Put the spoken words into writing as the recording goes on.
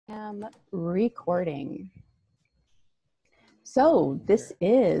am recording. So this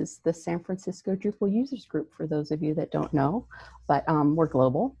is the San Francisco Drupal users group for those of you that don't know, but we're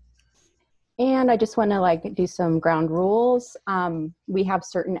global. And I just want to do some ground rules. We have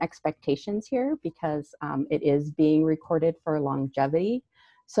certain expectations here because it is being recorded for longevity.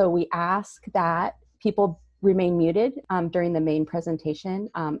 So we ask that people remain muted during the main presentation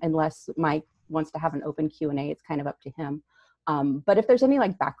unless Mike wants to have an open Q&A. It's kind of up to him. But if there's any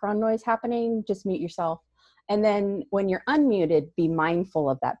background noise happening, just mute yourself. And then when you're unmuted, be mindful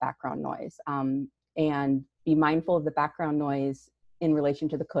of that background noise and be mindful of the background noise in relation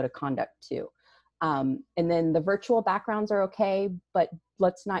to the code of conduct too. And then the virtual backgrounds are okay, but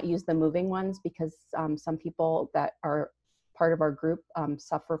let's not use the moving ones because some people that are part of our group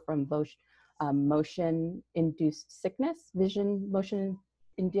suffer from motion-induced sickness, vision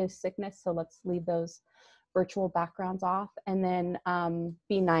motion-induced sickness. So let's leave those virtual backgrounds off, and then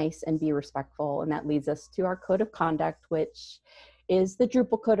be nice and be respectful. And that leads us to our code of conduct, which is the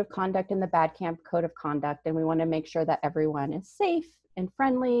Drupal code of conduct and the DrupalCamp code of conduct. And we want to make sure that everyone is safe and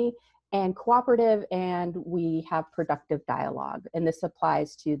friendly and cooperative, and we have productive dialogue. And this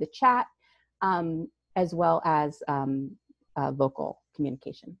applies to the chat as well as vocal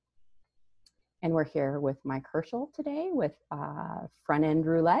communication. And we're here with Mike Herchel today with front-end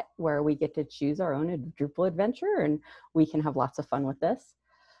roulette, where we get to choose our own Drupal adventure, and we can have lots of fun with this.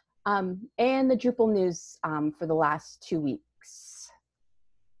 And the Drupal news for the last 2 weeks.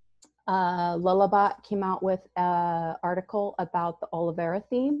 Lullabot came out with an article about the Olivero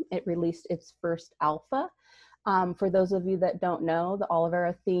theme. It released its first alpha. For those of you that don't know, the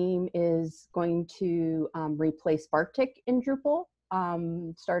Olivero theme is going to replace Bartik in Drupal,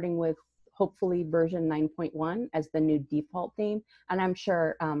 starting with hopefully version 9.1 as the new default theme. And I'm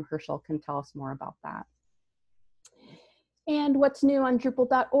sure Herchel can tell us more about that. And what's new on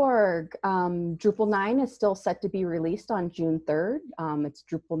Drupal.org? Drupal 9 is still set to be released on June 3rd. Its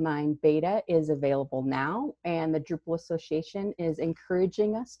Drupal 9 beta is available now, and the Drupal Association is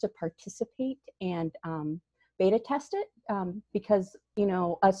encouraging us to participate and beta test it because, you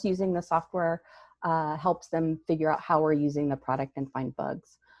know, us using the software helps them figure out how we're using the product and find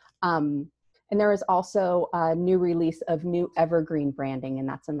bugs. And there is also a new release of new evergreen branding, and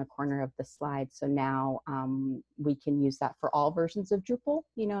that's in the corner of the slide. So now we can use that for all versions of Drupal.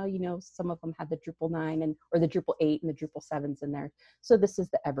 You know, some of them have the Drupal 9 or the Drupal 8 and the Drupal 7s in there. So this is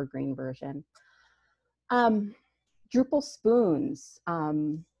the evergreen version. Drupal spoons.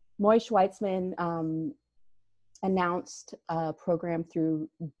 Moish Weitzman announced a program through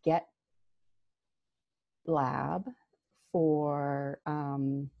GitLab for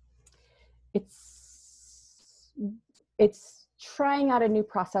it's trying out a new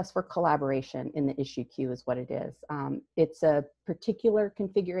process for collaboration in the issue queue is what it is. It's a particular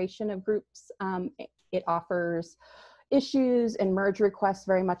configuration of groups. It offers issues and merge requests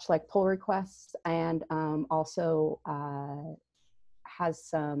very much like pull requests, and also has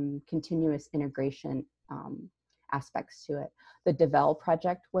some continuous integration aspects to it. The Devel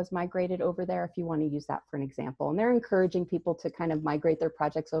project was migrated over there if you want to use that for an example. And they're encouraging people to kind of migrate their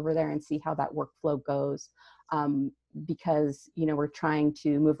projects over there and see how that workflow goes. Because, you know, we're trying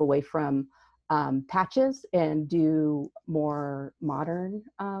to move away from patches and do more modern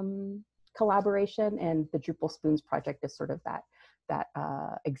collaboration. And the Drupal Spoons project is sort of that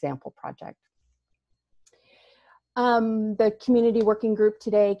example project. The community working group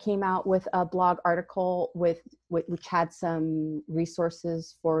today came out with a blog article which had some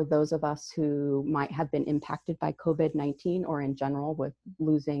resources for those of us who might have been impacted by COVID-19 or in general with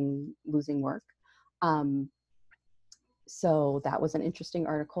losing work. So that was an interesting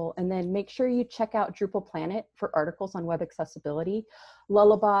article. And then make sure you check out Drupal Planet for articles on web accessibility.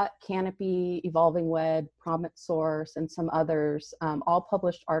 Lullabot, Canopy, Evolving Web, Prominent Source, and some others all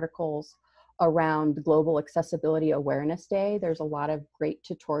published articles around Global Accessibility Awareness Day. There's a lot of great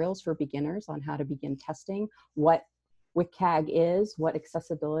tutorials for beginners on how to begin testing what WCAG is, what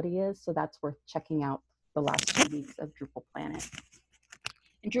accessibility is. So that's worth checking out the last 2 weeks of Drupal Planet.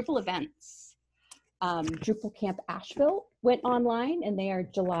 And Drupal events. DrupalCamp Asheville went online, and they are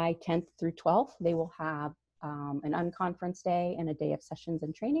July 10th through 12th. They will have an unconference day and a day of sessions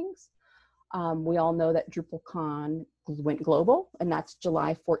and trainings. We all know that DrupalCon went global, and that's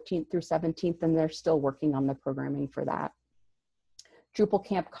July 14th through 17th, and they're still working on the programming for that.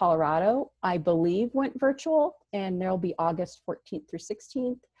 DrupalCamp Colorado, I believe, went virtual, and there'll be August 14th through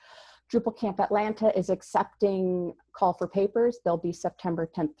 16th. DrupalCamp Atlanta is accepting call for papers. They'll be September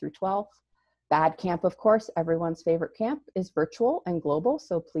 10th through 12th. DrupalCamp, of course, everyone's favorite camp, is virtual and global,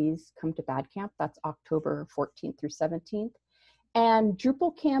 so please come to DrupalCamp. That's October 14th through 17th. And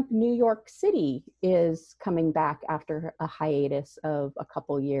DrupalCamp New York City is coming back after a hiatus of a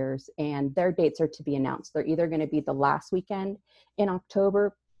couple years, and their dates are to be announced. They're either going to be the last weekend in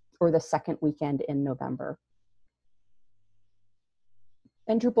October or the second weekend in November.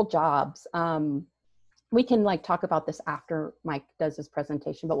 And Drupal jobs. We can like talk about this after Mike does his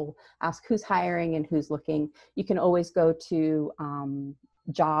presentation, but we'll ask who's hiring and who's looking. You can always go to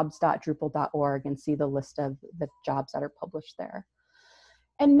jobs.drupal.org and see the list of the jobs that are published there.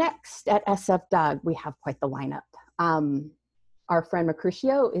 And next at SFDUG, we have quite the lineup. Our friend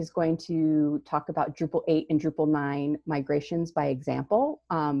Mercutio is going to talk about Drupal 8 and Drupal 9 migrations by example.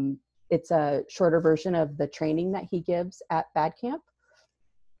 It's a shorter version of the training that he gives at BadCamp.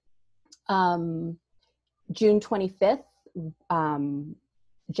 June 25th,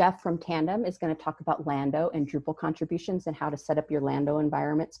 Jeff from Tandem is going to talk about Lando and Drupal contributions and how to set up your Lando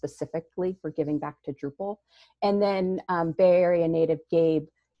environment specifically for giving back to Drupal. And then Bay Area native Gabe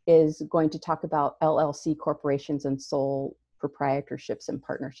is going to talk about LLC corporations and sole proprietorships and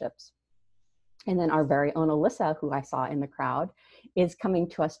partnerships. And then our very own Alyssa, who I saw in the crowd, is coming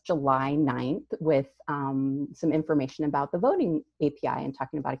to us July 9th with some information about the voting API and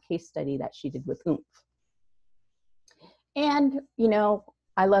talking about a case study that she did with Oomph. And, you know,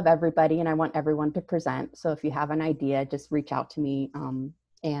 I love everybody and I want everyone to present. So if you have an idea, just reach out to me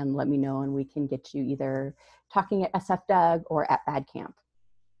and let me know, and we can get you either talking at SFDUG or at BadCamp.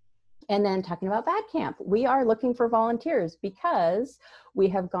 And then talking about BadCamp, we are looking for volunteers because we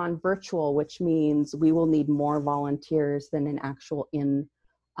have gone virtual, which means we will need more volunteers than an actual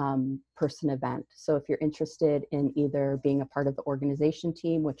in-person event. So if you're interested in either being a part of the organization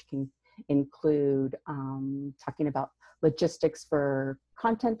team, which can include talking about logistics for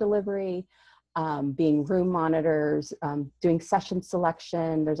content delivery, being room monitors, doing session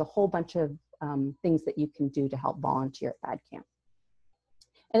selection. There's a whole bunch of things that you can do to help volunteer at BadCamp.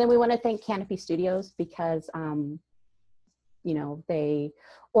 And then we want to thank Canopy Studios because, you know, they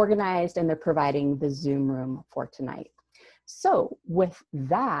organized and they're providing the Zoom room for tonight. So with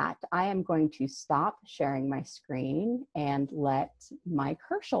that, I am going to stop sharing my screen and let Mike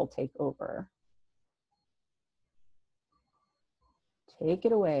Herchel take over. Take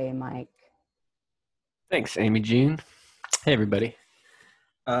it away, Mike. Thanks, Amy Jean. Hey, everybody.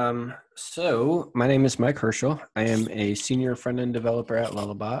 So my name is Mike Herchel. I am a senior front-end developer at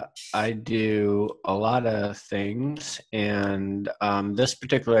Lullabot. I do a lot of things, and this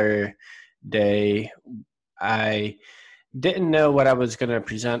particular day, I didn't know what I was going to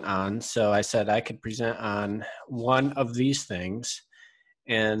present on, so I said I could present on one of these things,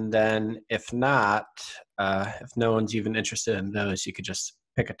 and then if not, if no one's even interested in those, you could just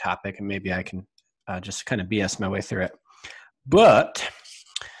pick a topic and maybe I can just kind of BS my way through it. But,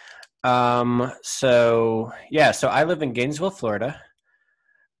 so I live in Gainesville, Florida.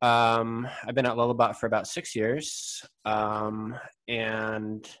 I've been at Lullabot for about 6 years,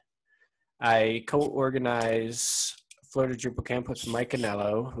 and I co-organize Florida DrupalCamp with Mike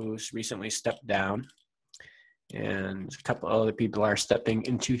Anello, who's recently stepped down, and a couple other people are stepping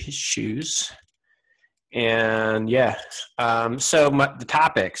into his shoes. And yeah, so the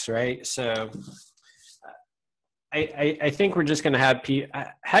topics, right? So I think we're just going to have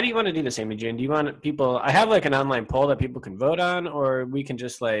how do you want to do this, Amy Jane? Do you want people, I have like an online poll that people can vote on, or we can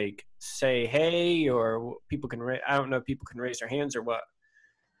just like say, hey, or people can, I don't know if people can raise their hands or what.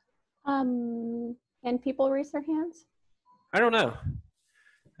 Can people raise their hands? I don't know.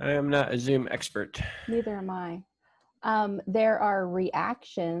 I am not a Zoom expert. Neither am I. There are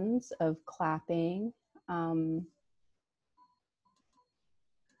reactions of clapping.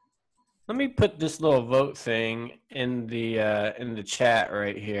 Let me put this little vote thing in the chat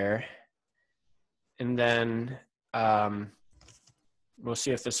right here, and then we'll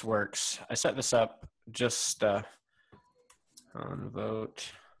see if this works. I set this up just on vote,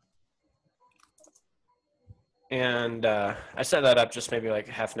 and I set that up just maybe like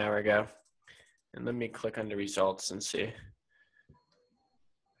half an hour ago. And let me click on the results and see.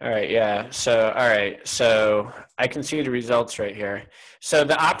 All right, yeah, so, all right, so I can see the results right here. So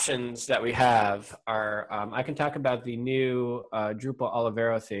the options that we have are, I can talk about the new Drupal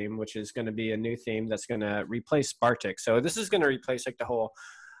Olivero theme, which is gonna be a new theme that's gonna replace Bartik. So this is gonna replace like the whole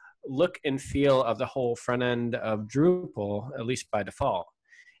look and feel of the whole front end of Drupal, at least by default.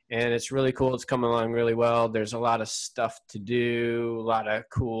 And it's really cool, it's coming along really well. There's a lot of stuff to do, a lot of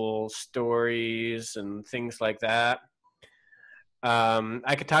cool stories and things like that.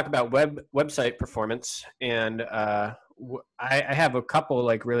 I could talk about website performance, and I have a couple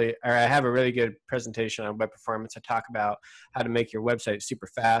I have a really good presentation on web performance. I talk about how to make your website super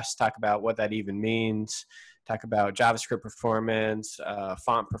fast, talk about what that even means, talk about JavaScript performance,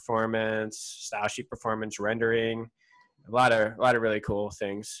 font performance, style sheet performance, rendering, a lot of really cool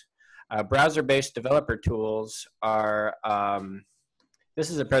things. Browser-based developer tools are, this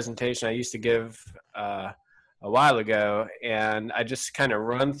is a presentation I used to give a while ago, and I just kind of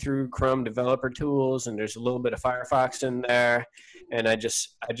run through Chrome developer tools, and there's a little bit of Firefox in there, and I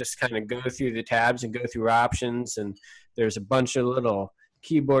just kind of go through the tabs and go through options, and there's a bunch of little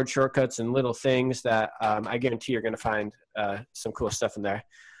keyboard shortcuts and little things that I guarantee you're going to find some cool stuff in there.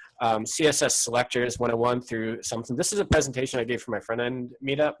 CSS Selectors 101 through something. This is a presentation I gave for my front-end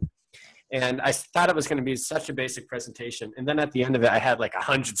meetup. And I thought it was going to be such a basic presentation. And then at the end of it, I had like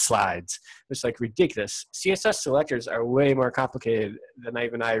 100 slides. It was like ridiculous. CSS selectors are way more complicated than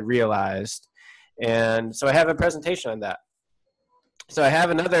even I realized. And so I have a presentation on that. So I have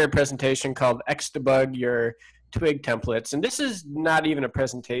another presentation called Xdebug Your Twig Templates. And this is not even a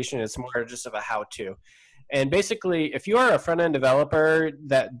presentation. It's more just of a how-to. And basically, if you are a front-end developer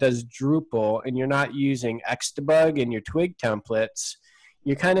that does Drupal and you're not using Xdebug in your Twig templates,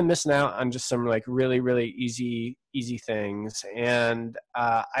 you're kind of missing out on just some like really, really easy things. And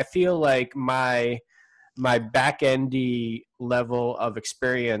I feel like my back-endy level of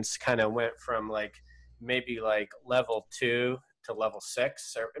experience kind of went from like maybe like level 2 to level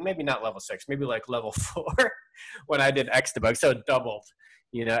 6, or maybe not level 6, maybe like level 4 when I did Xdebug. So it doubled.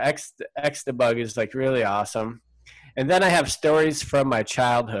 You know, Xdebug is like really awesome. And then I have stories from my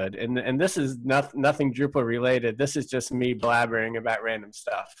childhood, and this is nothing Drupal related. This is just me blabbering about random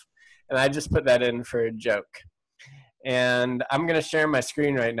stuff. And I just put that in for a joke. And I'm going to share my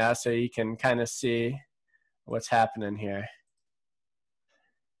screen right now so you can kind of see what's happening here.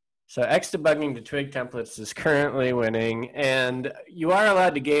 So Xdebugging the Twig templates is currently winning, and you are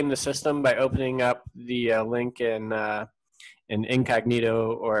allowed to game the system by opening up the link in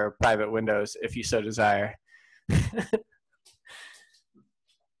incognito or private windows if you so desire.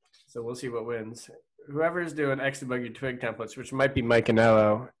 So we'll see what wins. Whoever's doing Xdebug Your Twig templates, which might be Mike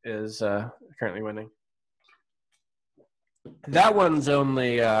Anello, is currently winning. That one's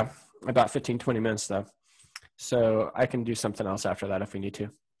only about 15-20 minutes though, so I can do something else after that if we need to.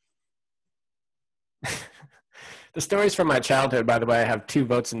 The stories from my childhood, by the way, I have 2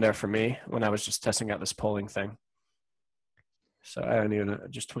 votes in there for me when I was just testing out this polling thing. So I don't even,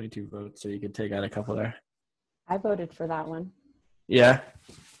 just 22 votes, so you could take out a couple there. I voted for that one. Yeah,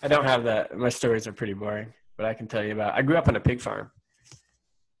 I don't have that. My stories are pretty boring, but I can tell you about. I grew up on a pig farm.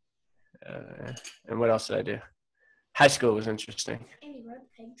 And what else did I do? High school was interesting. And you rode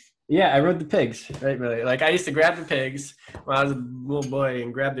the pigs. Yeah, I rode the pigs, right? Really, like I used to grab the pigs when I was a little boy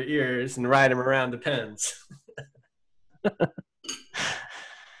and grab their ears and ride them around the pens.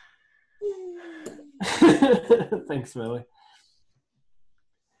 Thanks, Millie.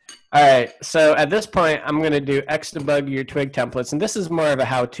 All right, so at this point, I'm going to do Xdebug Your Twig templates, and this is more of a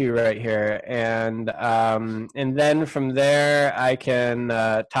how-to right here. And then from there, I can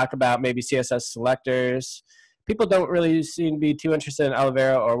talk about maybe CSS selectors. People don't really seem to be too interested in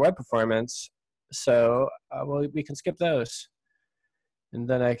Olivero or web performance, so well, we can skip those. And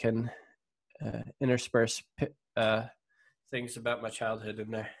then I can intersperse things about my childhood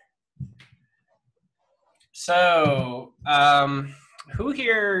in there. So, who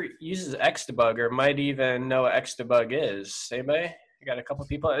here uses Xdebug or might even know what Xdebug is? Anybody? I got a couple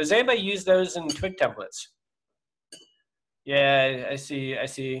people. Does anybody use those in Twig templates? Yeah, I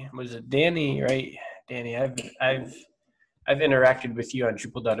see. Was it Danny, right? Danny, I've interacted with you on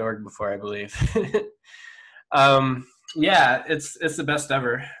Drupal.org before, I believe. Yeah, it's the best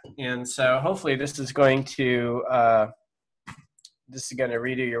ever. And so hopefully this is going to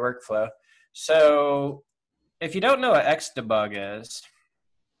redo your workflow. So if you don't know what Xdebug is,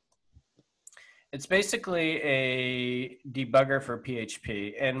 it's basically a debugger for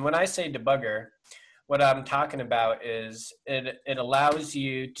PHP. And when I say debugger, what I'm talking about is it allows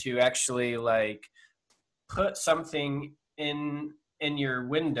you to actually like put something in your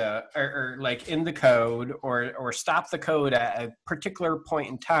window or like in the code or stop the code at a particular point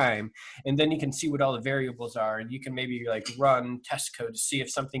in time, and then you can see what all the variables are, and you can maybe like run test code to see if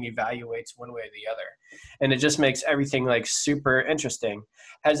something evaluates one way or the other, and it just makes everything like super interesting.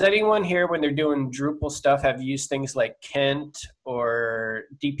 Has anyone here, when they're doing Drupal stuff, have used things like Kent or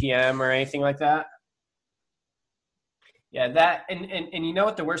DPM or anything like that? Yeah, that, and you know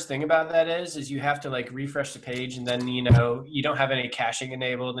what the worst thing about that is you have to like refresh the page, and then, you know, you don't have any caching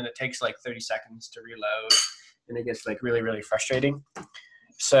enabled, and it takes like 30 seconds to reload, and it gets like really, really frustrating.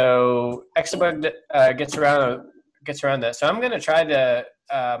 So Xdebug gets around that. So I'm going to try to,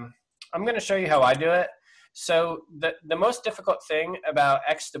 I'm going to show you how I do it, So the most difficult thing about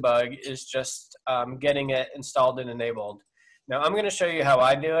Xdebug is just getting it installed and enabled. Now I'm going to show you how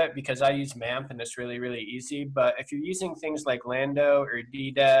I do it because I use MAMP and it's really, really easy. But if you're using things like Lando or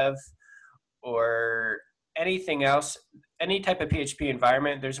DDev or anything else, any type of PHP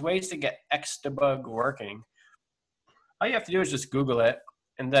environment, there's ways to get Xdebug working. All you have to do is just Google it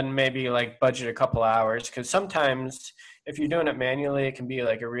and then maybe like budget a couple hours, because sometimes if you're doing it manually, it can be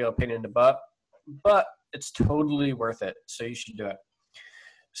like a real pain in the butt, but it's totally worth it. So you should do it.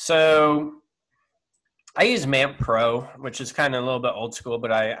 So I use MAMP Pro, which is kind of a little bit old school,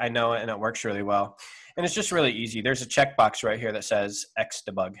 but I know it and it works really well. And it's just really easy. There's a checkbox right here that says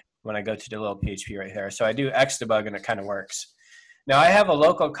Xdebug when I go to the little PHP right there. So I do Xdebug and it kind of works. Now I have a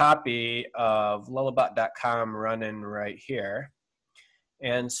local copy of lullabot.com running right here.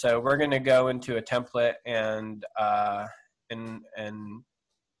 And so we're going to go into a template and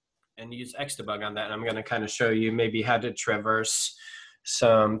use Xdebug on that. And I'm going to kind of show you maybe how to traverse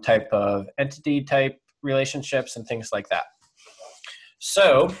some type of entity type relationships and things like that.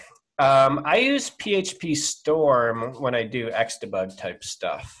 So I use PHP Storm when I do Xdebug type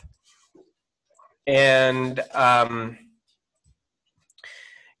stuff. And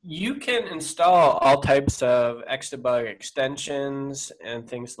you can install all types of Xdebug extensions and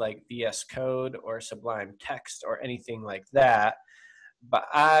things like VS Code or Sublime Text or anything like that. But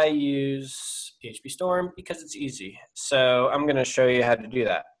I use PHP Storm because it's easy. So I'm going to show you how to do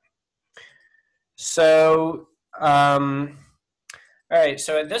that. So, all right.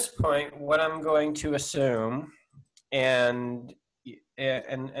 So at this point, what I'm going to assume, and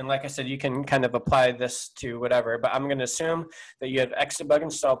like I said, you can kind of apply this to whatever, but I'm going to assume that you have Xdebug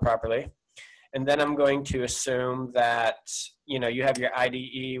installed properly. And then I'm going to assume that, you know, you have your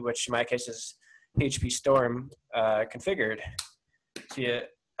IDE, which in my case is PHP Storm configured to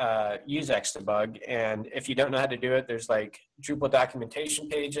use Xdebug. And if you don't know how to do it, there's like Drupal documentation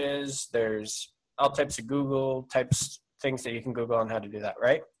pages, there's all types of Google types things that you can Google on how to do that,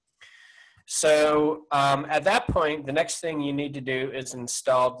 right? So at that point, the next thing you need to do is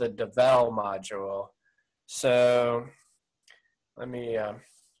install the Devel module. So let me,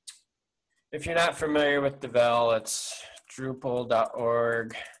 if you're not familiar with Devel, it's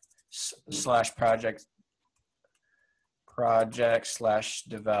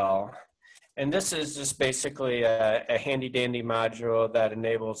drupal.org/project/devel. And this is just basically a handy dandy module that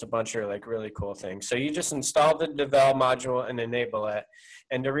enables a bunch of like really cool things. So you just install the Devel module and enable it.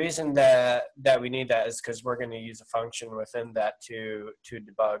 And the reason that we need that is because we're going to use a function within that to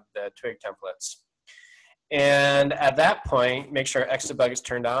debug the Twig templates. And at that point, make sure Xdebug is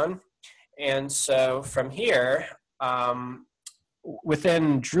turned on. And so from here,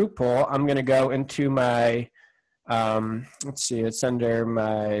 within Drupal, I'm going to go into my let's see, it's under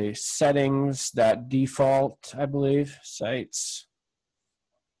my settings.default, I believe, sites.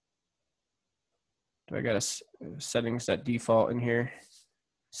 Do I got a settings.default in here?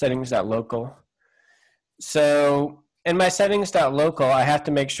 Settings.local. So in my settings.local, I have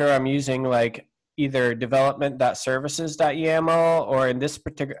to make sure I'm using like either development.services.yaml or in this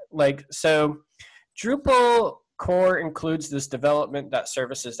particular, like, so Drupal core includes this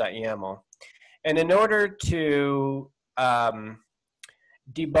development.services.yaml. And in order to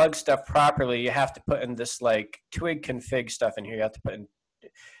debug stuff properly, you have to put in this like Twig config stuff in here. You have to put in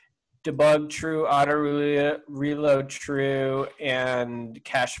debug true, auto reload true, and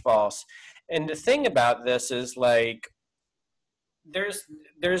cache false. And the thing about this is like there's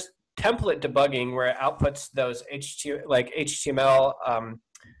template debugging where it outputs those HTML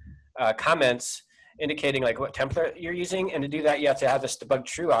comments indicating like what template you're using, and to do that you have to have this debug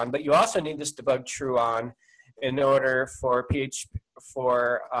true on, but you also need this debug true on in order for Xdebug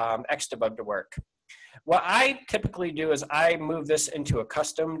to work. What I typically do is I move this into a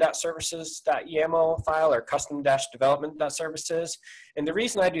custom.services.yaml file or custom-development.services, and the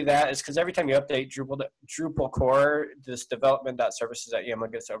reason I do that is because every time you update Drupal core, this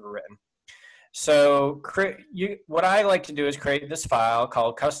development.services.yaml gets overwritten. So what I like to do is create this file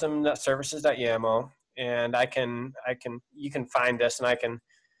called custom.services.yaml, and you can find this and I can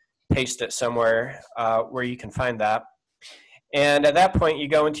paste it somewhere where you can find that. And at that point, you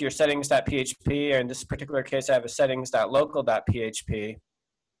go into your settings.php, or in this particular case, I have a settings.local.php.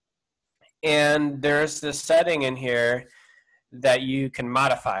 And there's this setting in here that you can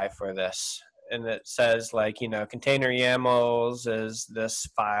modify for this. And it says like, you know, container YAMLs is this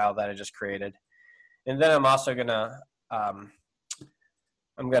file that I just created. And then I'm also gonna, I'm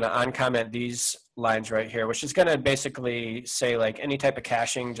gonna uncomment these lines right here, which is gonna basically say like any type of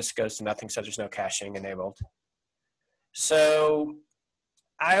caching just goes to nothing, so there's no caching enabled. So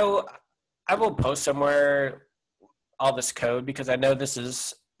I will post somewhere all this code because I know this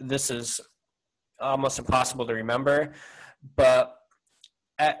is almost impossible to remember, but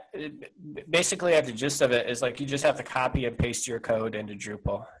basically at the gist of it is like you just have to copy and paste your code into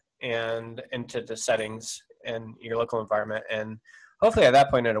Drupal and into the settings in your local environment, and hopefully at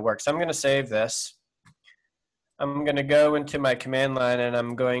that point it'll work. So I'm going to save this. I'm going to go into my command line and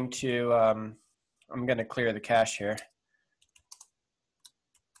I'm going to clear the cache here.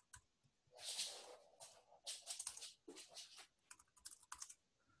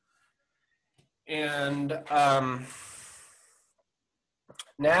 And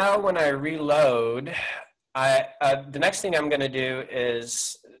now when I reload, the next thing I'm going to do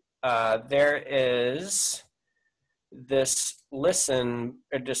is there is this listen,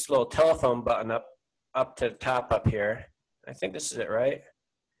 or this little telephone button up to the top up here. I think this is it, right?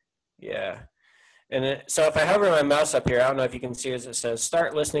 Yeah. And so if I hover my mouse up here, I don't know if you can see as it says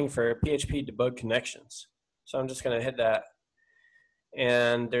start listening for PHP debug connections. So I'm just going to hit that.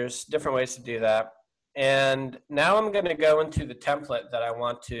 And there's different ways to do that. And now I'm going to go into the template that I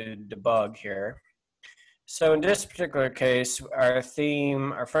want to debug here. So in this particular case, our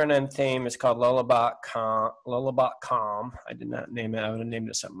front-end theme is called Lullabot.com. I did not name it. I would have named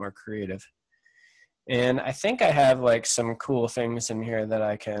it something more creative. And I think I have like some cool things in here that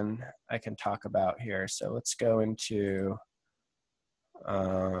I can talk about here. So let's go into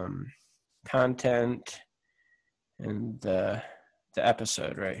content and the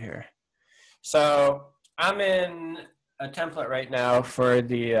episode right here. So I'm in a template right now for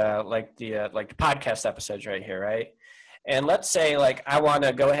the podcast episodes right here, right? And let's say like I want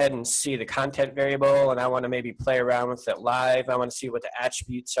to go ahead and see the content variable, and I want to maybe play around with it live. I want to see what the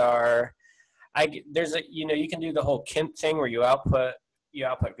attributes are. You can do the whole Kint thing where you output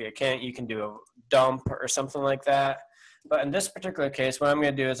via Kint. You can do a dump or something like that. But in this particular case, what I'm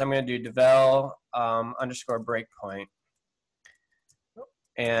going to do is I'm going to do devel underscore breakpoint,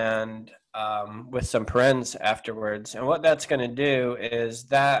 and with some parens afterwards. And what that's going to do is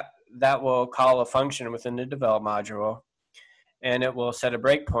that will call a function within the devel module, and it will set a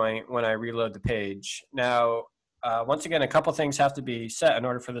breakpoint when I reload the page. Now, once again, a couple things have to be set in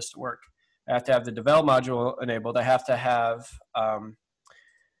order for this to work. I have to have the devel module enabled. I have to have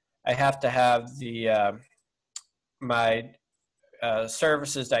my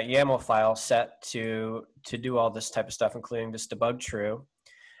services.yaml file set to do all this type of stuff, including this debug true.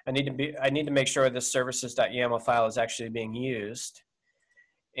 I need to make sure this services.yaml file is actually being used,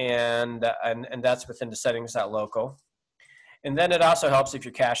 and that's within the settings.local. And then it also helps if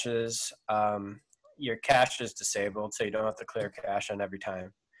your cache is disabled, so you don't have to clear cache on every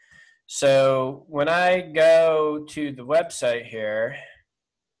time. So when I go to the website here,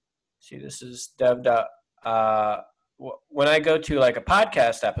 see, this is dev. When I go to like a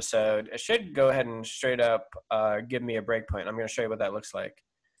podcast episode, it should go ahead and straight up give me a breakpoint. I'm going to show you what that looks like.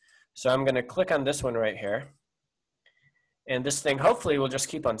 So I'm going to click on this one right here. And this thing hopefully will just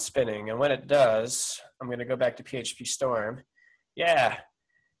keep on spinning. And when it does, I'm going to go back to PHP Storm. Yeah.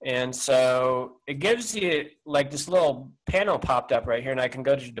 And so it gives you like this little panel popped up right here, and I can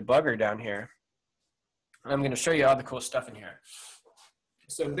go to debugger down here. And I'm going to show you all the cool stuff in here.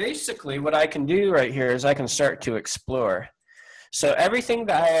 So basically what I can do right here is I can start to explore. So everything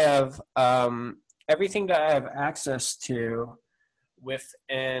that I have access to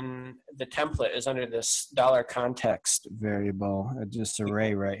within the template is under this $context variable, this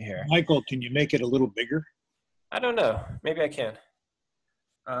array right here. Michael, can you make it a little bigger? I don't know. Maybe I can.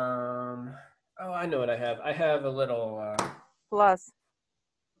 Oh, I know what I have. I have a little plus.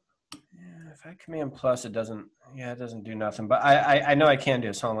 Yeah, if I command plus, it doesn't do nothing. But I know I can do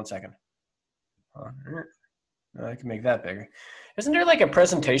this. Hold on 1 second. I can make that bigger. Isn't there like a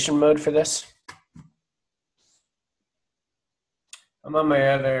presentation mode for this? I'm on my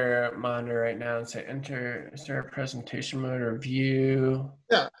other monitor right now and say enter. Is there a presentation mode or view?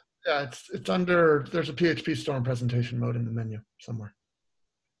 Yeah, it's under. There's a PHP Storm presentation mode in the menu somewhere.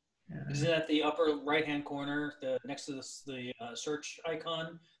 Is it at the upper right-hand corner, next to the search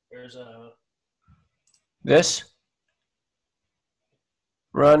icon? There's a. This?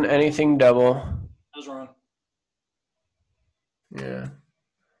 Run anything double. I was wrong. Yeah.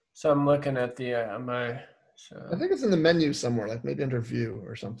 So I'm looking at the I think it's in the menu somewhere, like maybe under view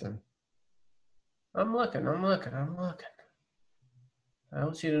or something. I'm looking. I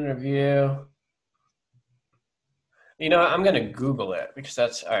don't see it under view. You know, I'm going to Google it because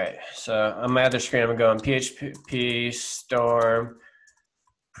that's all right. So on my other screen, I'm going PHP Storm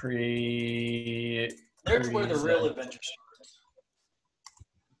There's where the real adventure starts.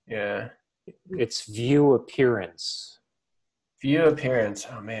 Yeah. It's view appearance. View appearance.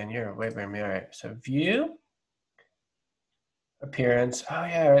 Oh man, you're way better than me. All right, so view appearance. Oh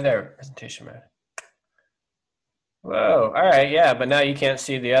yeah, right there, presentation mode. Whoa, all right, yeah, but now you can't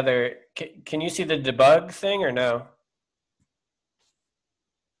see the other. Can you see the debug thing or no?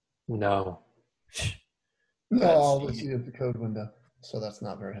 No. No, all we see is the code window, so that's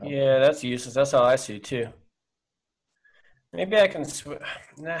not very helpful. Yeah, that's useless. That's all I see too. Maybe I can.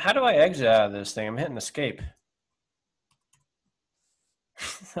 Now, how do I exit out of this thing? I'm hitting escape.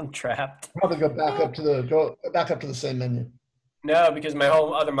 I'm trapped. Probably go back up to the same menu. No, because my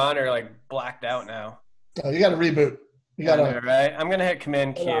whole other monitor like blacked out now. Oh, you got to reboot. You got to. Right. I'm gonna hit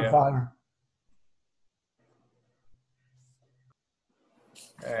Command Q. All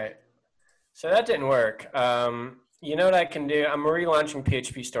right. So that didn't work. You know what I can do? I'm relaunching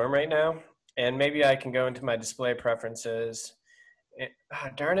PHP Storm right now, and maybe I can go into my display preferences.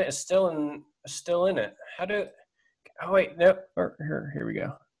 Darn it! It's still in it. How do? Oh wait, no. Here we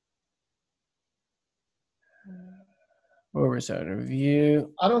go. Where was that?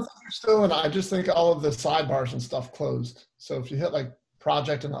 Review. I don't think you're still in. I just think all of the sidebars and stuff closed. So if you hit like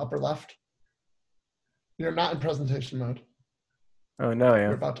project in the upper left, you're not in presentation mode. Oh no, yeah.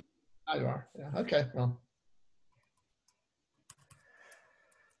 You're about to. Now you are. Yeah. Okay. Well.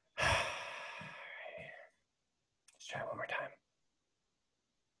 Let's try it one more time.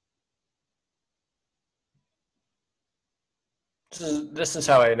 This is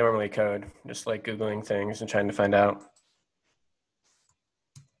how I normally code, just like Googling things and trying to find out.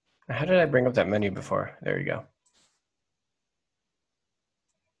 How did I bring up that menu before? There you go.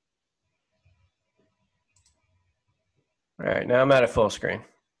 All right, now I'm at a full screen.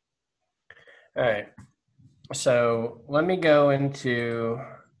 All right, so let me go into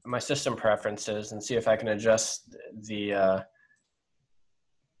my system preferences and see if I can adjust the,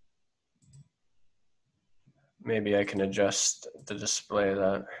 maybe I can adjust the display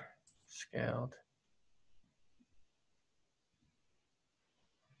that scaled.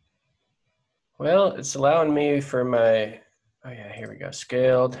 Well, it's allowing me for my, oh yeah, here we go,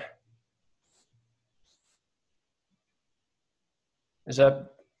 scaled. Is that,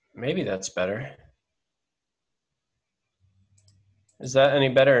 maybe that's better. Is that any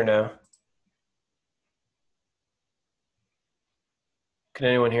better or no? Can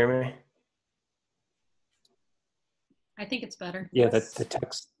anyone hear me? I think it's better. Yeah, that's the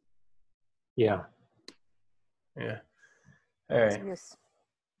text. Yeah. Yeah. All right. Yes.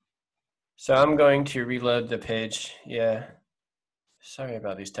 So I'm going to reload the page. Yeah. Sorry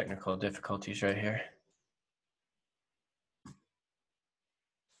about these technical difficulties right here.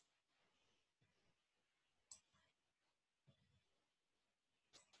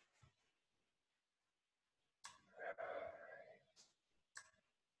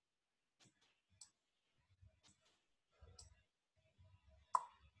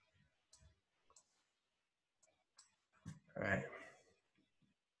 All right.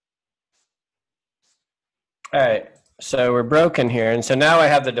 All right, so we're broken here. And so now I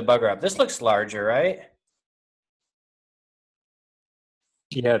have the debugger up. This looks larger, right?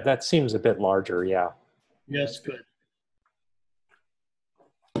 Yeah, that seems a bit larger, yeah. Yes, good.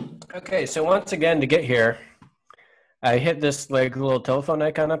 Okay, so once again, to get here, I hit this like little telephone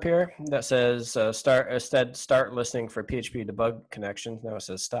icon up here that says start listening for PHP debug connections. Now it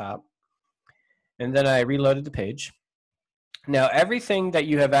says stop. And then I reloaded the page. Now, everything that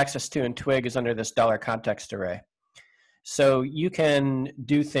you have access to in Twig is under this $context array. So you can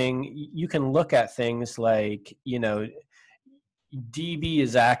you can look at things like, you know, DB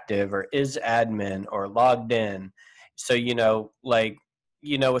is active or is admin or logged in. So, you know, like,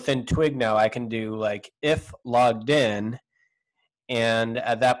 you know, within Twig now, I can do like if logged in, and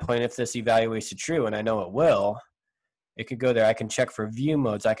at that point, if this evaluates to true, and I know it will, it could go there. I can check for view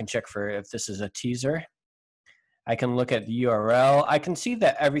modes. I can check for if this is a teaser. I can look at the URL. I can see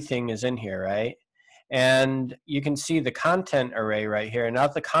that everything is in here, right? And you can see the content array right here. Now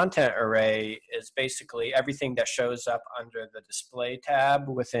the content array is basically everything that shows up under the display tab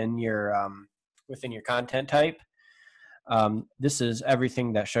within your content type. This is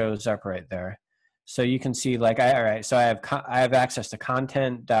everything that shows up right there. So you can see like, all right, so I have access to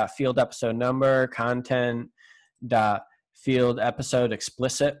content.field episode number, content.field episode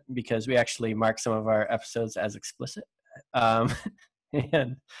explicit, because we actually mark some of our episodes as explicit,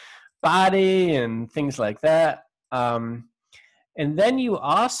 and body and things like that. And then you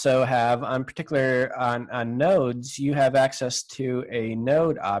also have, on nodes, you have access to a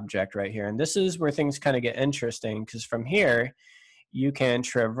node object right here. And this is where things kind of get interesting, because from here, you can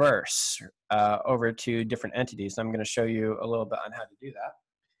traverse over to different entities. I'm going to show you a little bit on how to do that.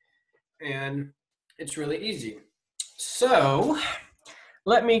 And it's really easy. So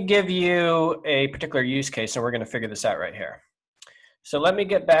let me give you a particular use case, and we're going to figure this out right here. So let me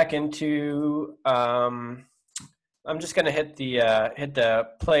get back into, I'm just going to hit the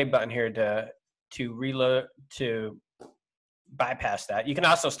play button here to reload, to bypass that. You can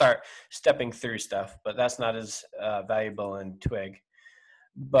also start stepping through stuff, but that's not as valuable in Twig.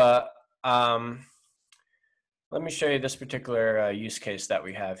 But let me show you this particular use case that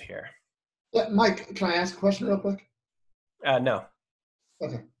we have here. Yeah, Mike, can I ask a question real quick? No.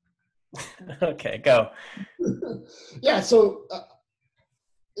 Okay. Okay, go. Yeah, so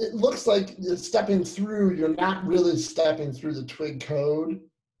it looks like you're stepping through, you're not really stepping through the Twig code.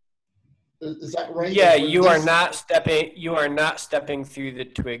 Is that right? Yeah, Like you are not stepping through the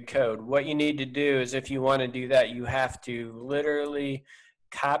Twig code. What you need to do is, if you want to do that, you have to literally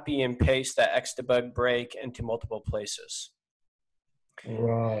copy and paste that Xdebug break into multiple places.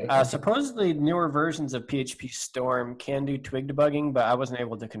 Right. Supposedly newer versions of PHP Storm can do Twig debugging, but I wasn't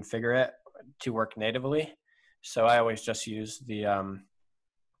able to configure it to work natively. So I always just use the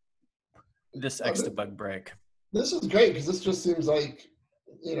this Xdebug break. This is great because this just seems like,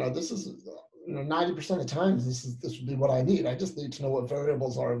 this is, 90% of the times this would be what I need. I just need to know what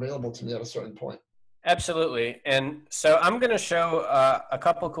variables are available to me at a certain point. Absolutely. And so I'm going to show a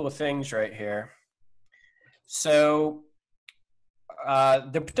couple cool things right here. So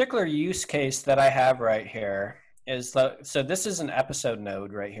the particular use case that I have right here is, so this is an episode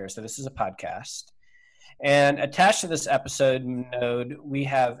node right here. So this is a podcast. And attached to this episode node, we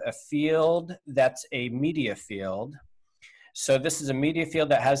have a field that's a media field. So this is a media field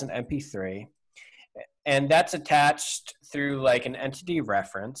that has an MP3. And that's attached through like an entity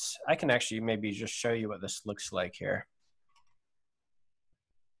reference. I can actually maybe just show you what this looks like here.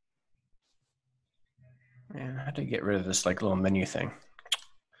 And I had to get rid of this like little menu thing.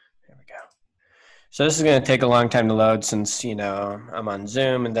 There we go. So this is going to take a long time to load since, I'm on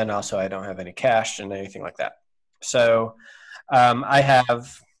Zoom, and then also I don't have any cache and anything like that. So I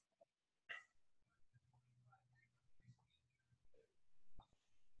have,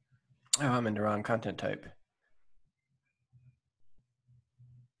 oh, I'm in the wrong content type.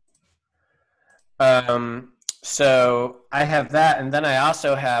 So I have that, and then I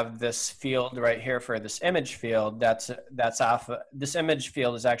also have this field right here for this image field. That's off. This image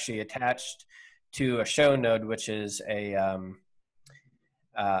field is actually attached to a show node, which is an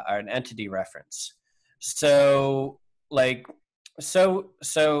entity reference. So let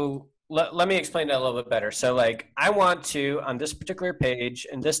me explain that a little bit better. So like I want to, on this particular page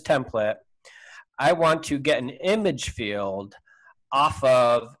in this template, I want to get an image field off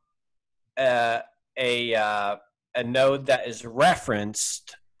of a node that is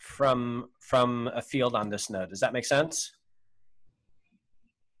referenced from a field on this node. Does that make sense?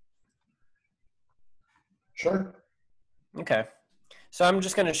 Sure. Okay. So I'm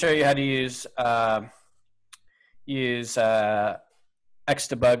just going to show you how to use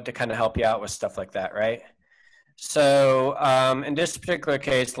Xdebug to kind of help you out with stuff like that, right? So in this particular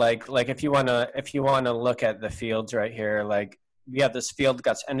case, like if you want to look at the fields right here, like we have this field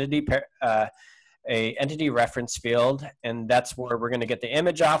that's a entity reference field, and that's where we're going to get the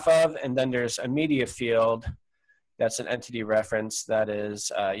image off of. And then there's a media field that's an entity reference that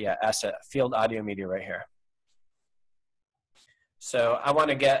is asset field audio media right here. So I want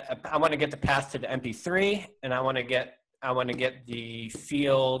to get the path to the MP3, and I want to get the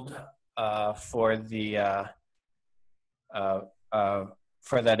field for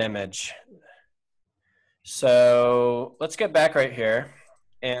that image. So let's get back right here,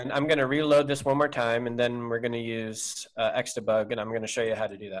 and I'm going to reload this one more time, and then we're going to use Xdebug, and I'm going to show you how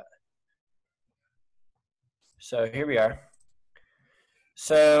to do that. So here we are.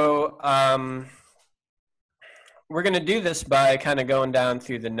 So we're going to do this by kind of going down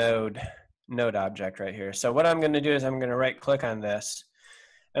through the node object right here. So what I'm going to do is I'm going to right click on this,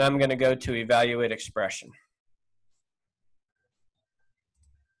 and I'm going to go to evaluate expression.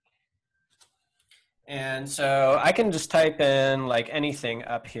 And so I can just type in like anything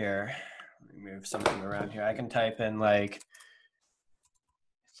up here. Let me move something around here. I can type in like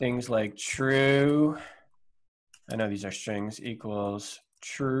things like true. I know these are strings, equals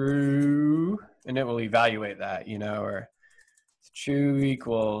true, and it will evaluate that, or true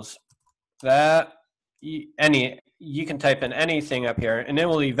equals that. You can type in anything up here, and it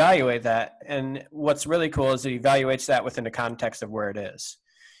will evaluate that. And what's really cool is it evaluates that within the context of where it is.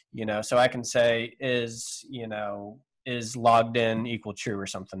 So I can say is logged in equal true or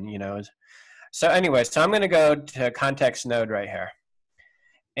something, So anyway, so I'm going to go to context node right here.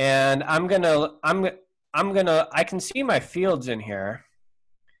 And I can see my fields in here.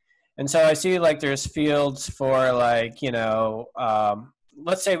 And so I see like there's fields for like, you know,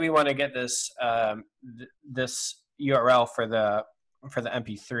 let's say we want to get this this URL for the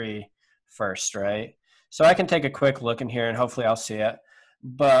MP3 first, right? So I can take a quick look in here and hopefully I'll see it.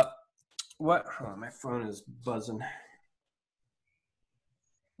 But what, oh, my phone is buzzing. I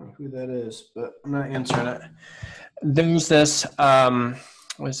don't know who that is, but I'm not answering it. There's this,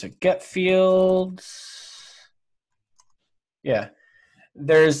 what is it, get fields? Yeah.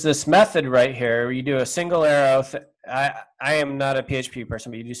 There's this method right here where you do a single arrow. I am not a PHP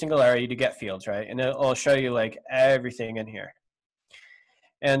person, but you do single arrow, you do get fields, right? And it'll show you like everything in here.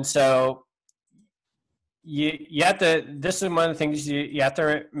 And so you have to, this is one of the things you have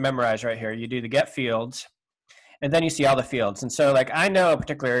to memorize right here. You do the get fields, and then you see all the fields. And so like I know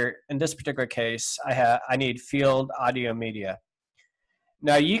in this particular case, I need field audio media.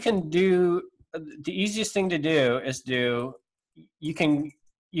 Now you can do, the easiest thing to do is you can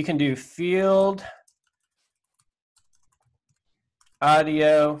do field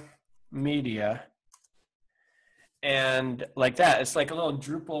audio media, and like that. It's like a little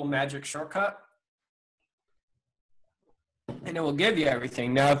Drupal magic shortcut, and it will give you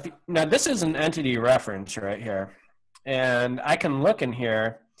everything. Now this is an entity reference right here, and I can look in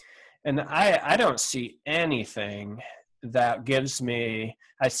here, and I don't see anything that gives me,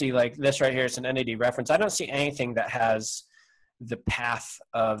 I see like this right here, it's an entity reference. I don't see anything that has the path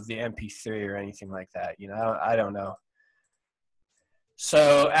of the MP3 or anything like that. You know, I don't know.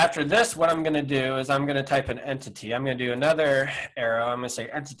 So after this, what I'm going to do is I'm going to type an entity. I'm going to do another arrow. I'm going to say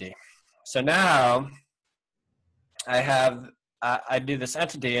entity. So now I do this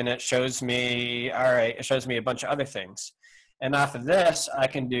entity, and it shows me, all right, it shows me a bunch of other things. And off of this, I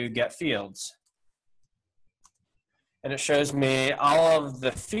can do get fields. And it shows me all of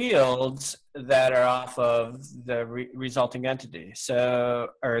the fields that are off of the resulting entity, so,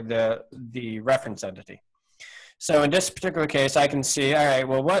 or the reference entity. So in this particular case, I can see, all right,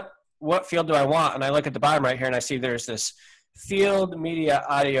 well, what field do I want? And I look at the bottom right here, and I see there's this field media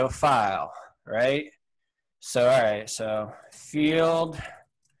audio file, right? So, all right, so field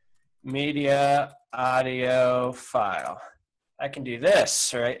media audio file. I can do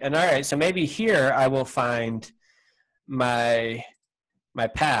this, right? And all right, so maybe here I will find my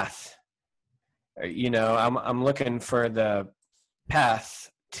path. You know, I'm looking for the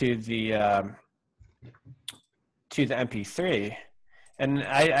path to the MP3, and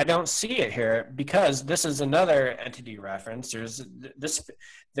I don't see it here because this is another entity reference. There's this,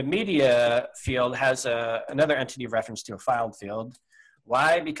 the media field has another entity reference to a filed field.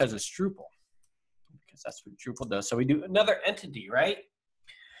 Why? Because it's Drupal. Because that's what Drupal does. So we do another entity, right?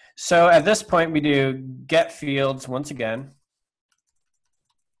 So at this point, we do get fields once again.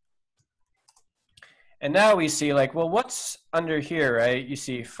 And now we see like, well, what's under here, right? You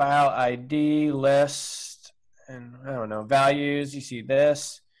see file ID, list, and I don't know, values. You see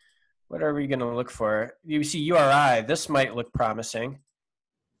this. What are we going to look for? You see URI. This might look promising.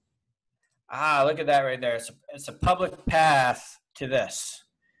 Ah, look at that right there. It's a public path to this.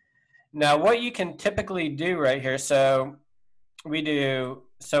 Now, what you can typically do right here, so we know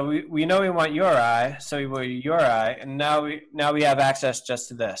we want URI, so we will URI, and now we have access just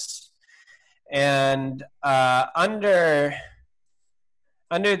to this. And under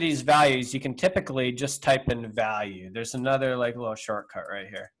these values, you can typically just type in value. There's another like little shortcut right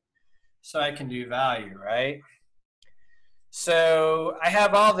here. So I can do value, right? So I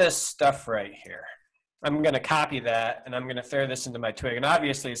have all this stuff right here. I'm going to copy that, and I'm going to throw this into my Twig. And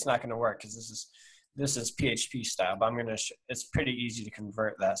obviously, it's not going to work because this is PHP style. But it's pretty easy to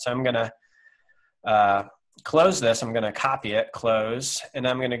convert that. So I'm going to close this. I'm going to copy it, close, and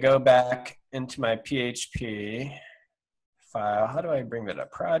I'm going to go back into my PHP file. How do I bring that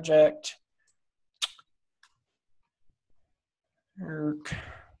up? Project. Where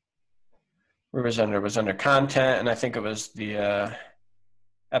was under? It was under content, and I think it was the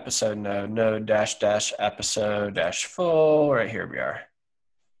episode node dash episode dash full. Right here we are.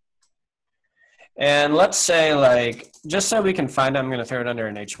 And let's say like, just so we can find it, I'm going to throw it under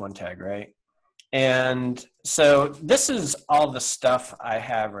an H1 tag, right? And so this is all the stuff I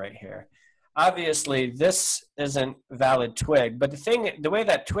have right here. Obviously, this isn't valid Twig, but the way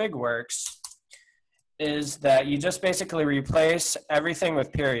that Twig works is that you just basically replace everything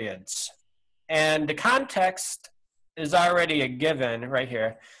with periods. And the context is already a given right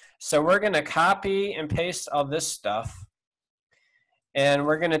here. So we're going to copy and paste all this stuff. And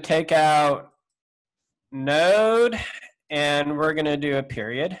we're going to take out node, and we're going to do a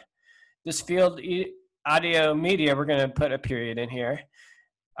period. This field audio media, we're going to put a period in here.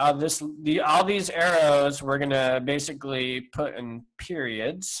 All these arrows, we're going to basically put in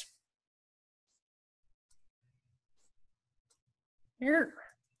periods. Here.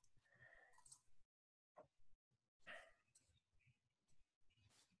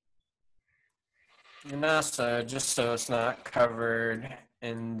 And also, just so it's not covered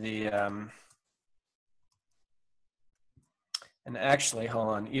in the, and actually, hold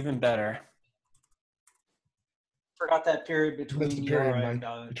on, even better. Forgot that period between That's the period, URI Mike, and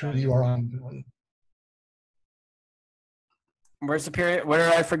value. between URI and value. Where's the period? Where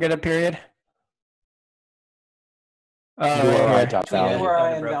did I forget a period? Oh, URI right here. dot Between value.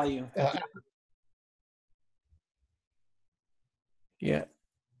 URI and value. Yeah.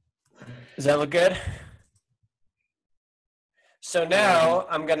 Does that look good? So now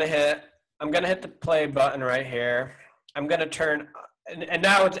I'm gonna hit the play button right here. I'm gonna turn, and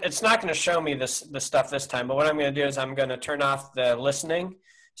now it's not gonna show me the stuff this time, but what I'm gonna do is I'm gonna turn off the listening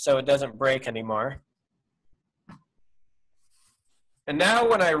so it doesn't break anymore. And now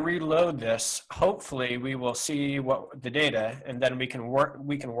when I reload this, hopefully we will see what the data, and then we can work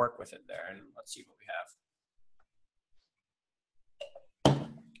with it there. And let's see what we have.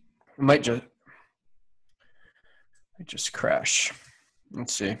 It might just crash.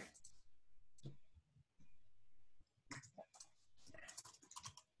 Let's see.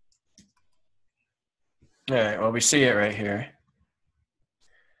 All right, well, we see it right here.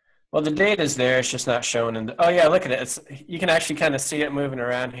 Well, the data's there, it's just not shown in the, oh yeah, look at it. You can actually kind of see it moving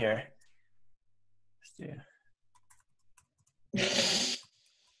around here. Yeah.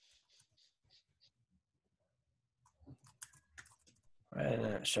 Why isn't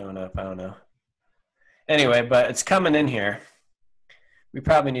it showing up? I don't know. Anyway, but it's coming in here. We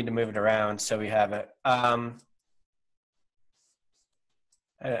probably need to move it around so we have it. I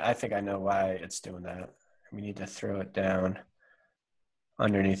think I know why it's doing that. We need to throw it down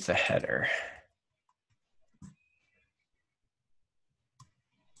underneath the header.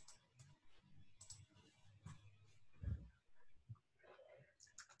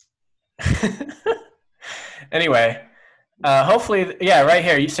 Anyway, hopefully, yeah, right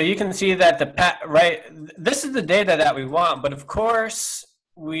here. So you can see that this is the data that we want, but of course,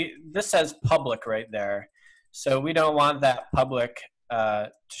 this says public right there. So we don't want that public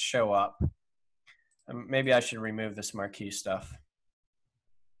to show up. Maybe I should remove this marquee stuff.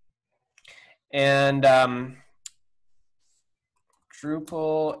 And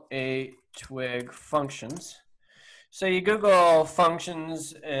Drupal 8 Twig functions. So you Google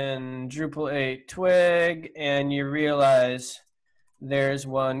functions in Drupal 8 Twig, and you realize there's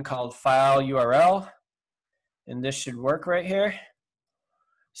one called file URL, and this should work right here.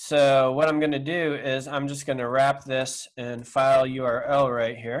 So what I'm going to do is I'm just going to wrap this in file URL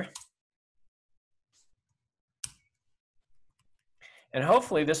right here. And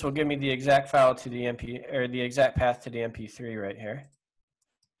hopefully this will give me the exact file to the MP, or the exact path to the MP3 right here.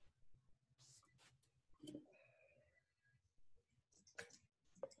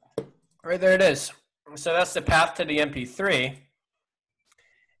 Right there it is. So that's the path to the MP3.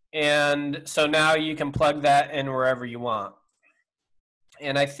 And so now you can plug that in wherever you want.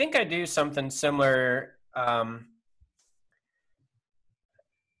 And I think I do something similar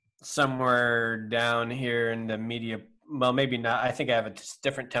somewhere down here in the media. Well, maybe not. I think I have a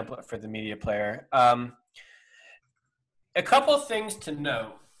different template for the media player. A couple of things to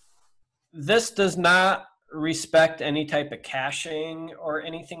note. This does not respect any type of caching or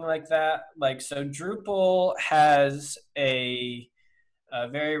anything like that. So Drupal has a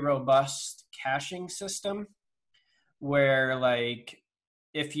very robust caching system where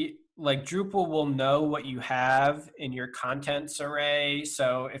if you Drupal will know what you have in your contents array.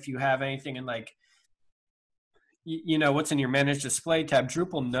 So if you have anything in what's in your manage display tab,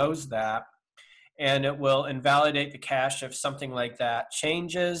 Drupal knows that, and it will invalidate the cache if something like that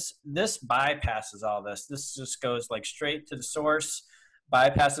changes. This bypasses all this. This just goes straight to the source,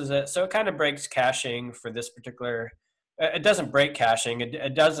 bypasses it. So it kind of breaks caching for this particular. It doesn't break caching.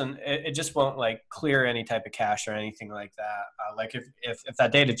 It doesn't. It just won't clear any type of cache or anything like that. If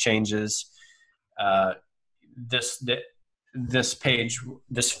that data changes, this page,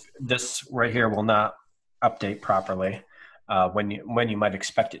 this right here will not update properly when you might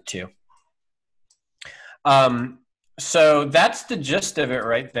expect it to. So that's the gist of it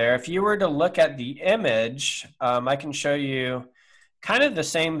right there. If you were to look at the image, I can show you kind of the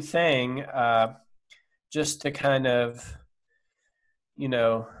same thing, just to kind of,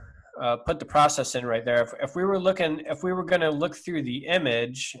 put the process in right there. If we were going to look through the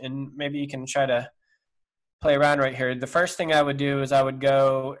image, and maybe you can try to play around right here. The first thing I would do is I would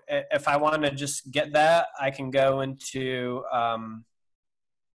go, if I want to just get that, I can go into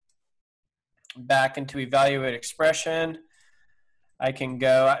back into evaluate expression. I can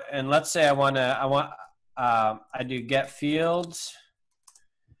go, and let's say I do get fields,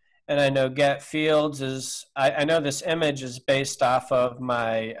 And I know get fields is, I know this image is based off of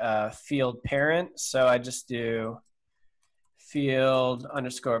my field parent. So I just do field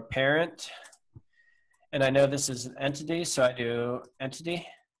underscore parent. And I know this is an entity, so I do entity.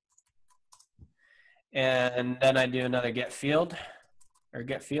 And then I do another get field or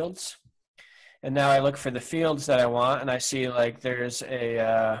get fields. And now I look for the fields that I want, and I see like there's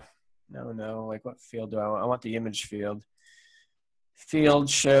a, like what field do I want? I want the image field. Field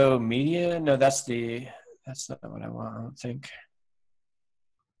show media? No, that's not what I want, I don't think.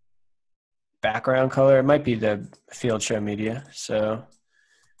 Background color, it might be the field show media. So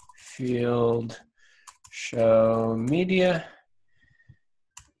field show media.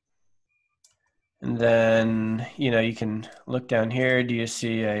 And then, you can look down here. Do you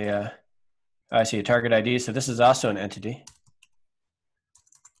see I see a target ID. So this is also an entity.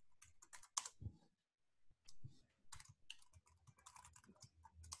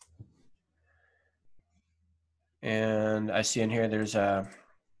 And I see in here there's a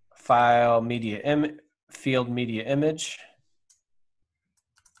file media field media image.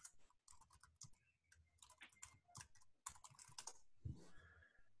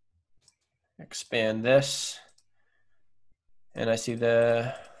 Expand this, and I see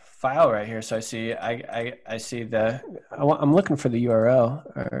the file right here. So I see I see I'm looking for the URL,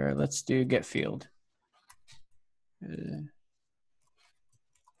 or let's do get field.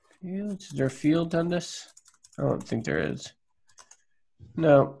 Is there a field on this? I don't think there is.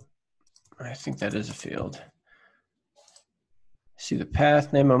 No, I think that is a field. See the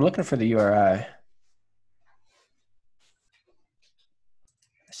path name. I'm looking for the URI.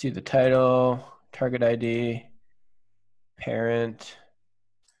 I see the title, target ID, parent.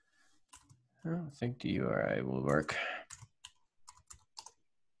 I don't think the URI will work.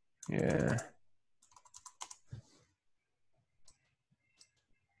 Yeah.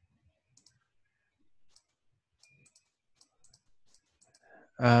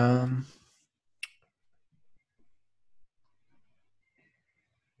 I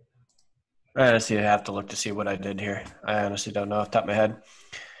honestly have to look to see what I did here. I honestly don't know off the top of my head.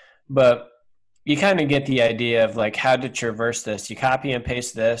 But you kind of get the idea of like how to traverse this. You copy and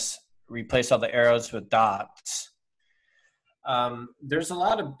paste this, replace all the arrows with dots. There's a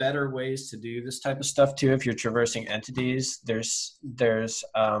lot of better ways to do this type of stuff too. If you're traversing entities, there's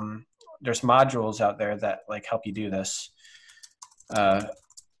modules out there that like help you do this.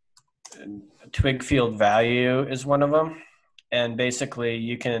 Twig field value is one of them. And basically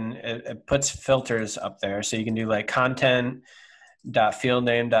you can, it puts filters up there. So you can do like content, .field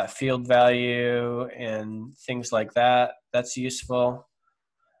name, .field value, and things like that. That's useful.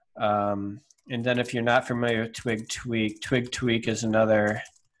 And then if you're not familiar with Twig Tweak is another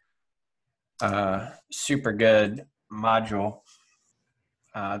super good module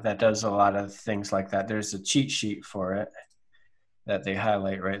that does a lot of things like that. There's a cheat sheet for it that they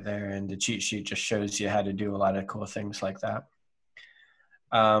highlight right there, and the cheat sheet just shows you how to do a lot of cool things like that.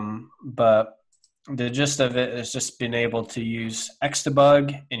 But the gist of it is just being able to use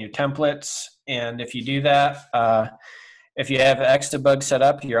Xdebug in your templates. And if you do that, if you have Xdebug set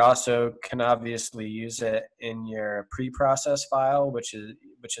up, you also can obviously use it in your pre-process file, which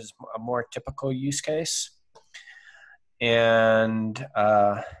is a more typical use case. And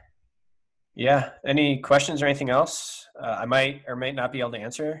yeah, any questions or anything else? I might or might not be able to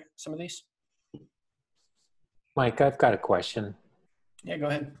answer some of these. Mike, I've got a question. Yeah, go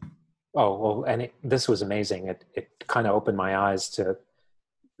ahead. Oh, well, and this was amazing. It kind of opened my eyes to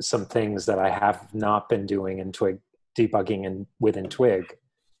some things that I have not been doing in Twig, debugging within Twig.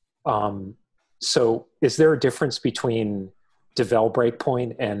 So is there a difference between devel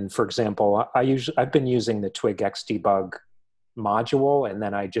breakpoint and, for example, I've been using the Twig Xdebug module, and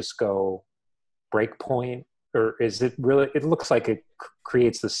then I just go breakpoint, or is it really, it looks like it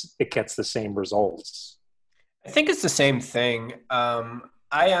creates this, it gets the same results. I think it's the same thing.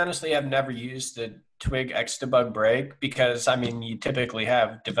 I honestly have never used the Twig Xdebug break because, I mean, you typically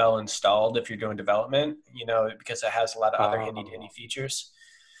have devel installed if you're doing development, because it has a lot of other handy-dandy features.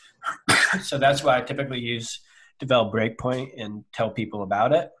 So that's why I typically use devel breakpoint and tell people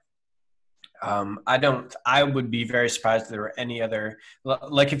about it. I would be very surprised if there were any other,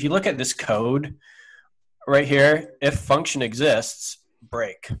 like if you look at this code right here, if function exists,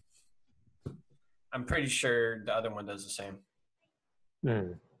 break. I'm pretty sure the other one does the same.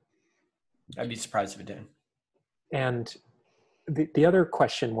 I'd be surprised if it didn't. And the other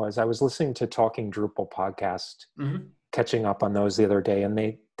question was, I was listening to Talking Drupal podcast, catching up on those the other day, and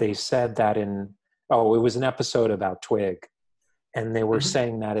they said that it was an episode about Twig, and they were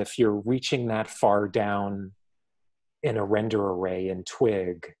saying that if you're reaching that far down in a render array in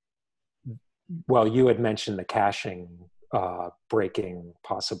Twig, well, you had mentioned the caching breaking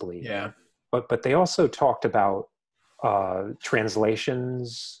possibly. Yeah. But they also talked about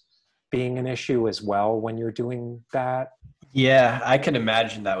translations being an issue as well when you're doing that. Yeah, I can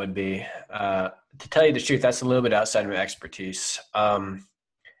imagine that would be. To tell you the truth, that's a little bit outside my expertise.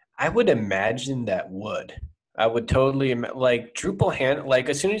 I would imagine that would. I would totally like Drupal like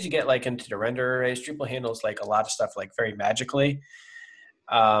as soon as you get like into the render arrays, Drupal handles like a lot of stuff like very magically.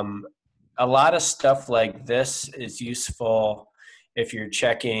 A lot of stuff like this is useful if you're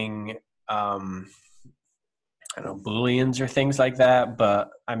checking I don't know, Booleans or things like that. But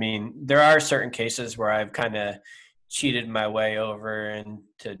I mean, there are certain cases where I've kind of cheated my way over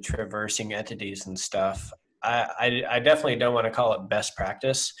into traversing entities and stuff. I definitely don't want to call it best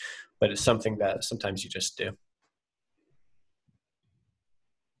practice, but it's something that sometimes you just do.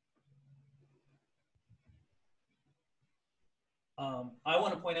 I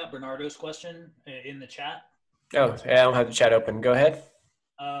want to point out Bernardo's question in the chat. Oh, yeah, I don't have the chat open. Go ahead.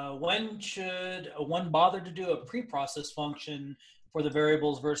 When should one bother to do a pre-process function for the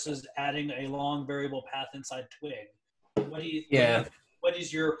variables versus adding a long variable path inside Twig? What do you think? Yeah. What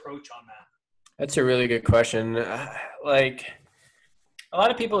is your approach on that? That's a really good question. Like a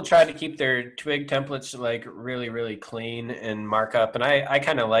lot of people try to keep their Twig templates like really, really clean and markup, and I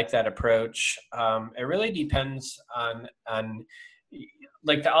kind of like that approach. It really depends on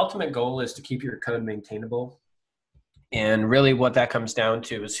like the ultimate goal is to keep your code maintainable, and really what that comes down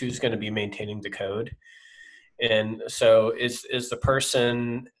to is who's going to be maintaining the code. And so is the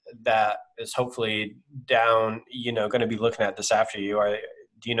person that is hopefully down, you know, going to be looking at this after you?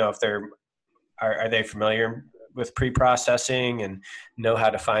 Do you know if are they familiar with pre-processing and know how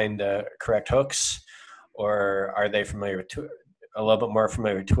to find the correct hooks, or are they familiar with a little bit more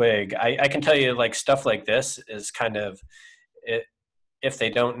familiar with Twig? I can tell you like stuff like this is kind of it, if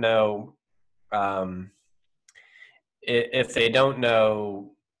they don't know if they don't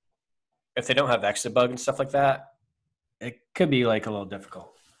have Xdebug and stuff like that, it could be like a little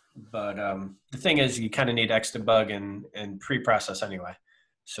difficult. But the thing is, you kind of need Xdebug and pre-process anyway.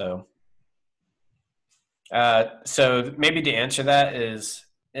 So maybe the answer to that is,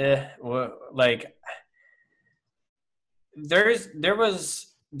 like there was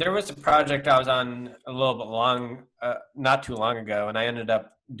a project I was on a little bit not too long ago, and I ended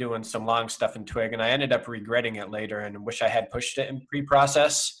up doing some long stuff in Twig, and I ended up regretting it later and wish I had pushed it in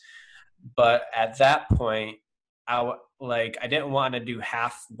pre-process. But at that point, I didn't want to do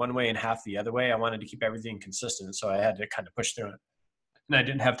half one way and half the other way. I wanted to keep everything consistent, so I had to kind of push through it, and I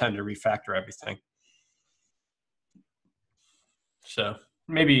didn't have time to refactor everything. So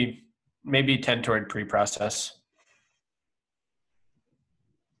maybe tend toward pre-process.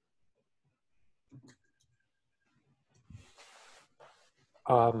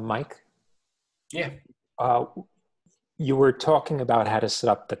 Mike? Yeah. You were talking about how to set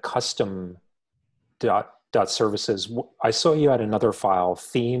up the custom dot services. I saw you had another file,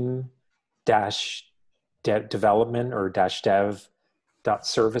 theme development or dev dot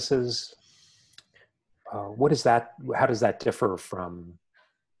services. What is that? How does that differ from?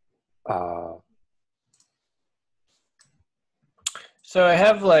 So I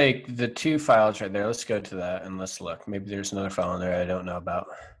have like the two files right there. Let's go to that and let's look. Maybe there's another file in there I don't know about.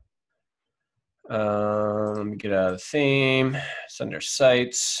 Let me get out of the theme. It's under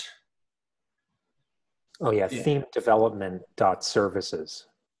sites. Oh yeah, theme development dot services.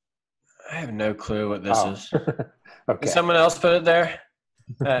 I have no clue what this is. Okay. Did someone else put it there?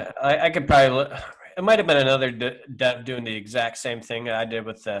 I could probably look. It might have been another dev doing the exact same thing I did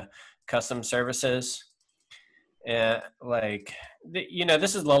with the custom services. And like, you know,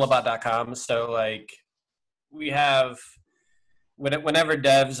 this is lullabot.com. So like we have, whenever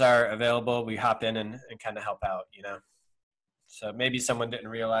devs are available, we hop in and kind of help out, you know? So maybe someone didn't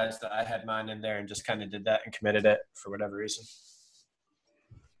realize that I had mine in there and just kind of did that and committed it for whatever reason.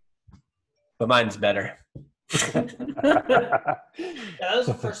 But mine's better. Yeah, that was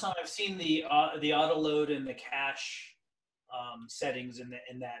the first time I've seen the auto load and the cache settings in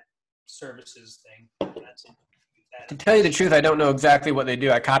that services thing. That's it. To tell you the truth, I don't know exactly what they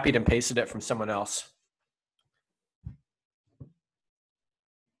do. I copied and pasted it from someone else.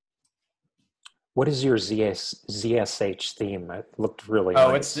 What is your ZSH theme? It looked really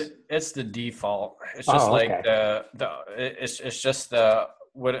nice. It's the default. It's just it's just the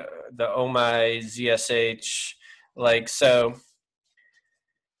oh my ZSH, like, so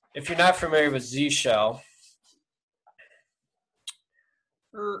if you're not familiar with Z shell,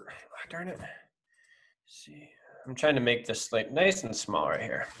 darn it. See, I'm trying to make this like nice and small right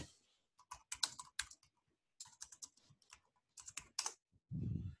here.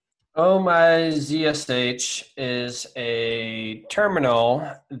 Oh My ZSH is a terminal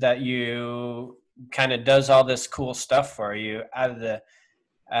that you kind of does all this cool stuff for you out of the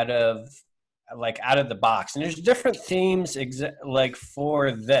box. And there's different themes like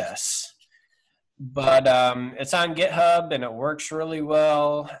for this, but it's on GitHub and it works really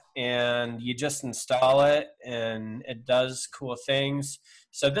well. And you just install it and it does cool things.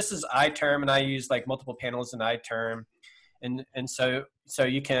 So this is iTerm, and I use like multiple panels in iTerm. And so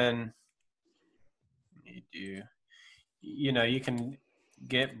you can you can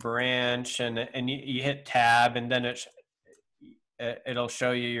get branch and you hit tab, and then it'll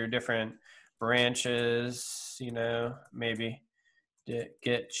show you your different branches. Maybe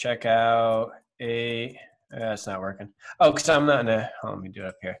get checkout a. That's not working. Oh, because I'm not in a. Let me do it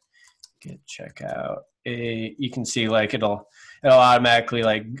up here. Get checkout a. You can see like it'll automatically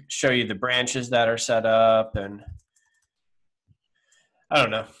like show you the branches that are set up, and I don't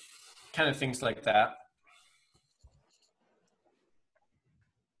know, kind of things like that.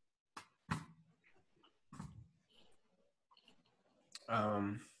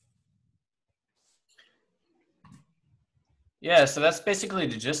 Yeah, so that's basically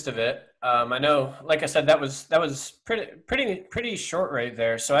the gist of it. I know, like I said, that was pretty short right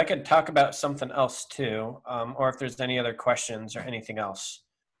there. So I could talk about something else too, or if there's any other questions or anything else.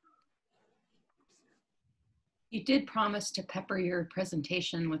 You did promise to pepper your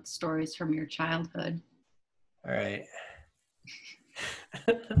presentation with stories from your childhood. All right.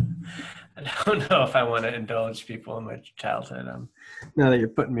 I don't know if I want to indulge people in my childhood. Now that you're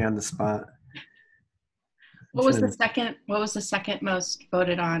putting me on the spot. What was the second most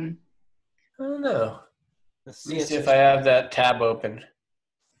voted on? I don't know. Let me see if I have that tab open.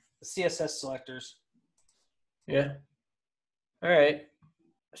 The CSS selectors. Yeah. All right.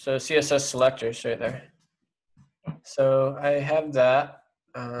 So CSS selectors right there. So I have that.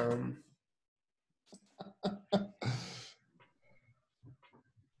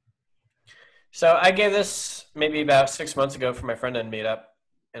 So I gave this maybe about 6 months ago for my front-end meetup,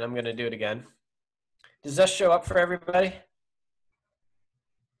 and I'm going to do it again. Does that show up for everybody?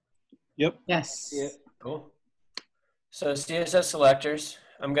 Yep. Yes. Yeah. Cool. So CSS selectors,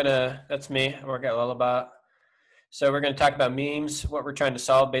 that's me, I work at Lullabot. So we're going to talk about memes, what we're trying to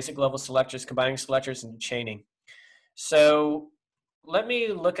solve, basic level selectors, combining selectors, and chaining. So let me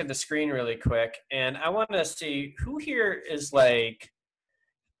look at the screen really quick, and I want to see who here is like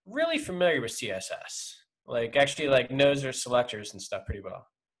really familiar with CSS, like actually like knows their selectors and stuff pretty well.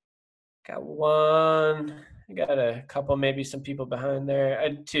 Got one, I got a couple, maybe some people behind there. I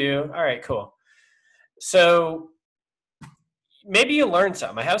had two. All right, cool. So maybe you learned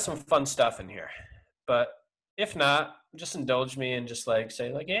something. I have some fun stuff in here, but if not, just indulge me and just like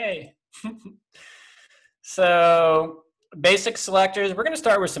say like, yay. So basic selectors, we're going to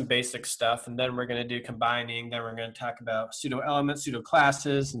start with some basic stuff, and then we're going to do combining. Then we're going to talk about pseudo elements, pseudo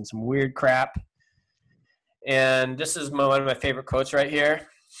classes, and some weird crap. And this is one of my favorite quotes right here.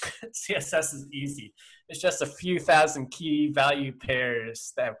 CSS is easy. It's just a few thousand key value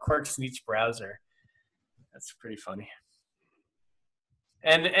pairs that have quirks in each browser. That's pretty funny.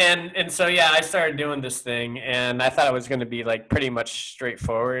 And so yeah, I started doing this thing, and I thought it was going to be like pretty much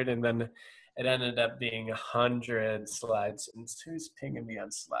straightforward, and then it ended up being 100 slides. And who's pinging me on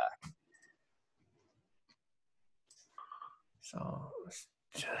Slack? So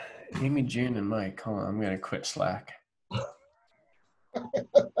Amy, June, and Mike. Hold on, I'm going to quit Slack.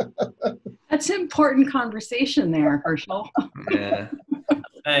 That's an important conversation there, Herchel. Yeah,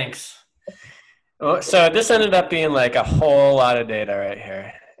 thanks. So this ended up being like a whole lot of data right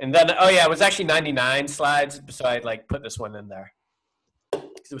here. And then, oh yeah, it was actually 99 slides. So I like put this one in there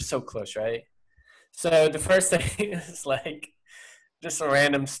because it was so close, right? So the first thing is like just some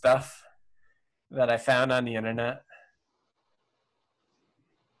random stuff that I found on the internet.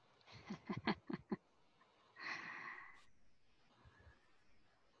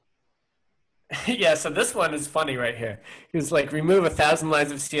 Yeah, so this one is funny right here. It's like remove 1,000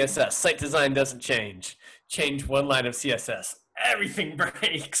 lines of CSS. Site design doesn't change. Change one line of CSS. Everything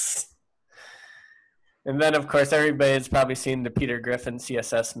breaks. And then, of course, everybody's probably seen the Peter Griffin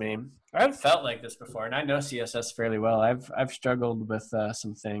CSS meme. I've felt like this before, and I know CSS fairly well. I've struggled with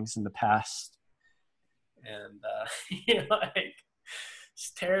some things in the past. And, like,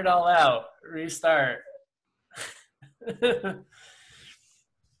 just tear it all out. Restart.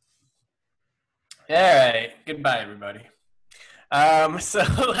 All right, goodbye, everybody. So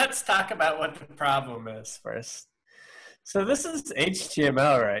let's talk about what the problem is first. So this is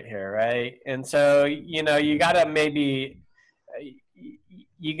HTML right here, right? And so, you gotta maybe,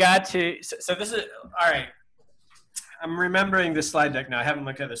 so this is, all right. I'm remembering the slide deck now. I haven't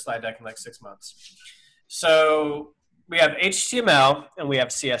looked at the slide deck in like 6 months. So we have HTML and we have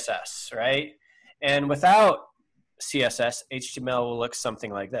CSS, right? And without CSS, HTML will look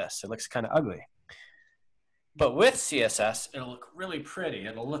something like this. It looks kind of ugly. But with CSS, it'll look really pretty.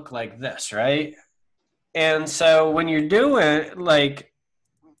 It'll look like this, right? And so when you're doing, like,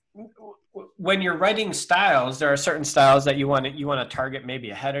 when you're writing styles, there are certain styles that you want to target, maybe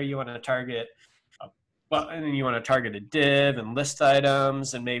a header, you want to target a button, and you want to target a div and list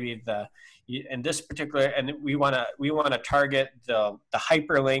items, and maybe in this particular, and we want to target the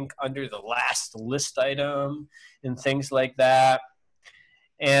hyperlink under the last list item and things like that.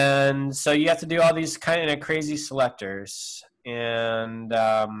 And so you have to do all these kind of crazy selectors, and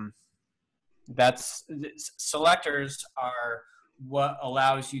selectors are what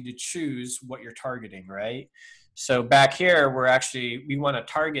allows you to choose what you're targeting, right? So back here, we want to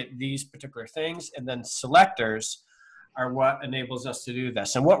target these particular things, and then selectors are what enables us to do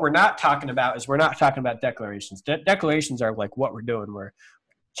this. And what we're not talking about is we're not talking about declarations. Declarations are like what we're doing. We're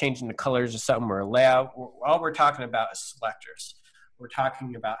changing the colors of something or layout. All we're talking about is selectors. We're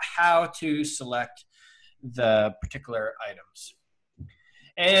talking about how to select the particular items.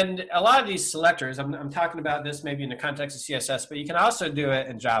 And a lot of these selectors, I'm talking about this maybe in the context of CSS, but you can also do it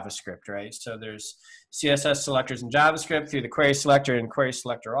in JavaScript, right? So there's CSS selectors in JavaScript through the query selector and query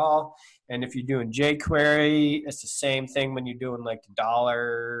selector all. And if you're doing jQuery, it's the same thing when you're doing like the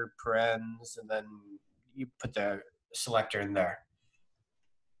dollar parens, and then you put the selector in there.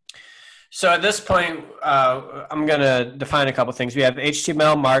 So at this point, I'm going to define a couple things. We have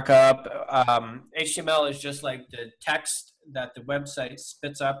HTML markup. HTML is just like the text that the website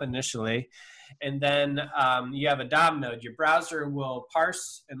spits up initially. And then you have a DOM node. Your browser will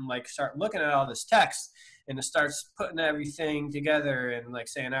parse and like start looking at all this text, and it starts putting everything together and like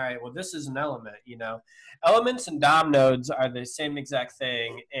saying, all right, well, this is an element, you know. Elements and DOM nodes are the same exact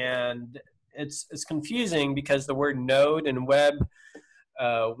thing. And it's confusing because the word node and web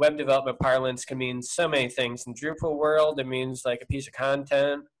development parlance can mean so many things. In Drupal world, it means like a piece of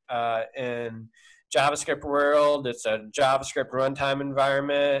content. In JavaScript world, it's a JavaScript runtime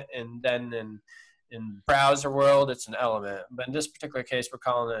environment, and then in browser world, it's an element. But in this particular case, we're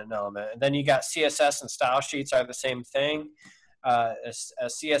calling it an element. And then you got CSS and style sheets are the same thing. A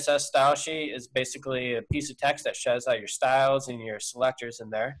CSS style sheet is basically a piece of text that shows all your styles and your selectors in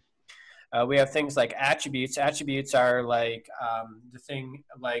there. We have things like attributes. Attributes are like the thing,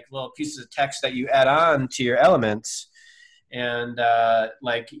 like little pieces of text that you add on to your elements. And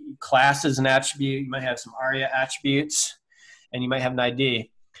like class is an attribute. You might have some ARIA attributes, and you might have an ID.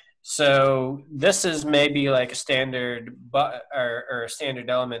 So this is maybe like a standard or a standard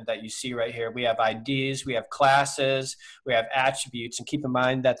element that you see right here. We have IDs, we have classes, we have attributes, and keep in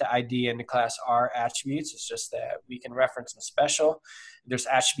mind that the ID and the class are attributes. It's just that we can reference them special. There's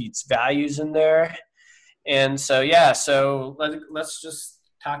attributes values in there. And so, yeah, so let's just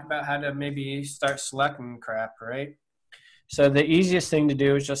talk about how to maybe start selecting crap, right? So the easiest thing to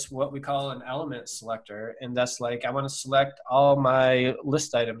do is just what we call an element selector. And that's like, I want to select all my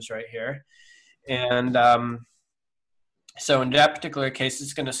list items right here. And so in that particular case,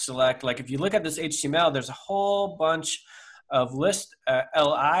 it's going to select, like if you look at this HTML, there's a whole bunch of list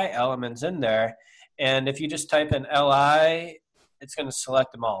LI elements in there. And if you just type in LI, it's going to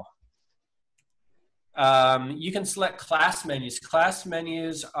select them all. You can select class menus. Class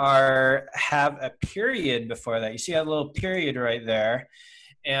menus have a period before that. You see a little period right there,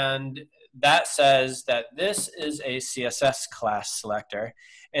 and that says that this is a CSS class selector.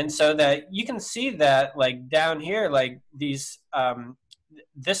 And so that you can see that like down here, like these,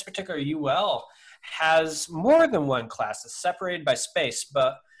 this particular UL has more than one class. It's separated by space,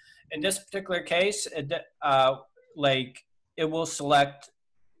 but in this particular case, like it will select.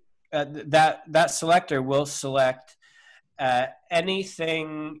 That selector will select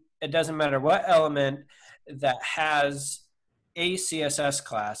anything, it doesn't matter what element that has a CSS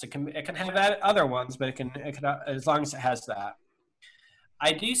class. It can have other ones, but it can as long as it has that.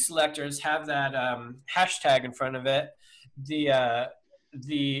 ID selectors have that hashtag in front of it.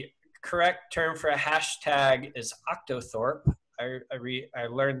 The correct term for a hashtag is octothorpe. I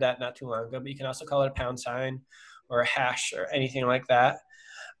learned that not too long ago, but you can also call it a £sign or a hash or anything like that.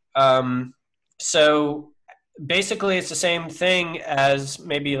 So basically it's the same thing as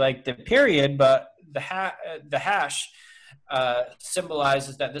maybe like the period, but the hash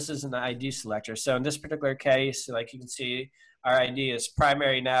symbolizes that this is an ID selector. So in this particular case, like you can see, our ID is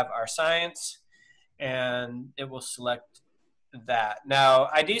primary nav r science, and it will select that. Now,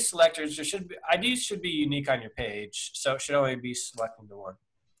 ID selectors, IDs should be unique on your page, so it should only be selecting the one.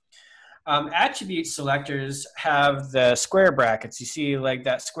 Attribute selectors have the square brackets. You see like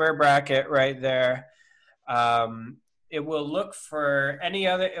that square bracket right there. It will look for any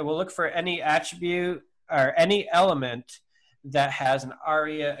attribute or any element that has an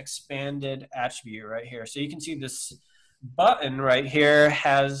ARIA expanded attribute right here. So you can see this button right here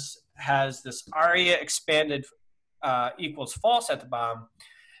has this ARIA expanded equals false at the bottom.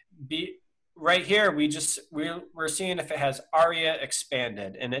 Right here, we're seeing if it has ARIA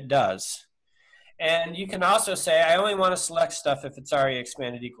expanded, and it does. And you can also say, I only want to select stuff if it's ARIA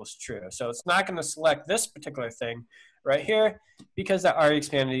expanded equals true. So it's not going to select this particular thing right here because that ARIA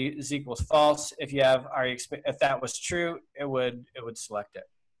expanded is equals false. If you have ARIA if that was true, it would select it.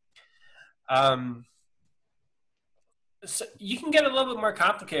 So you can get a little bit more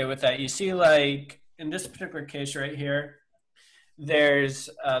complicated with that. You see, like in this particular case right here, there's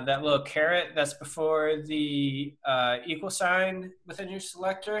that little caret that's before the equal sign within your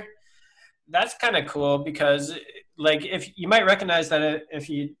selector. That's kind of cool because, like, if you might recognize that if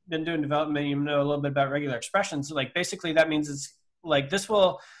you've been doing development, you know a little bit about regular expressions. Like, basically, that means it's like this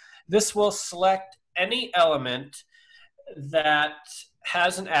will select any element that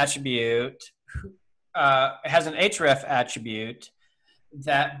has an attribute, has an href attribute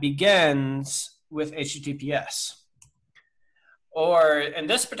that begins with HTTPS. Or in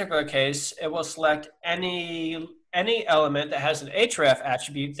this particular case, it will select any element that has an href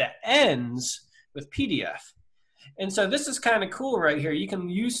attribute that ends with PDF. And so this is kind of cool right here. You can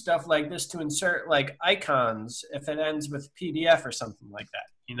use stuff like this to insert like icons if it ends with PDF or something like that,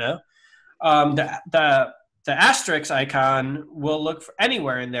 you know? The asterisk icon will look for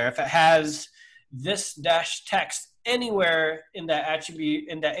anywhere in there. If it has this dash text anywhere in that attribute,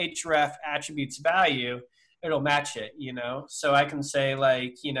 in the href attribute's value, it'll match it, you know? So I can say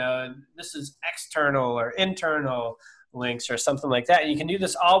like, you know, this is external or internal links or something like that. And you can do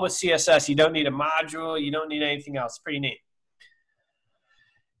this all with CSS. You don't need a module. You don't need anything else. Pretty neat.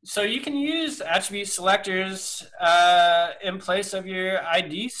 So you can use attribute selectors in place of your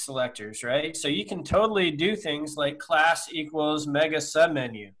ID selectors, right? So you can totally do things like class equals mega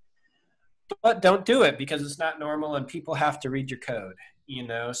submenu. But don't do it because it's not normal and people have to read your code. You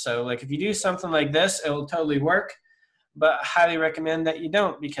know, so like if you do something like this, it will totally work, but I highly recommend that you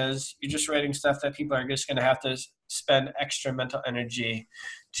don't because you're just writing stuff that people are just going to have to spend extra mental energy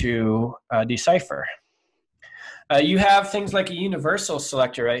to decipher. You have things like a universal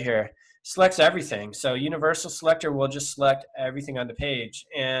selector right here. Selects everything. So universal selector will just select everything on the page.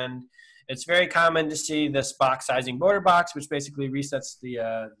 And it's very common to see this box sizing border box, which basically resets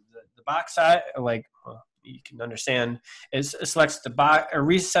the box size, like, well, you can understand, it selects the box or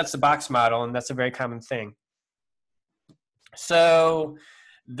resets the box model, and that's a very common thing. So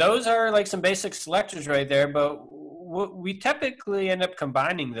those are like some basic selectors right there, but we typically end up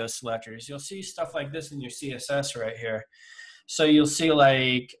combining those selectors. You'll see stuff like this in your CSS right here. So you'll see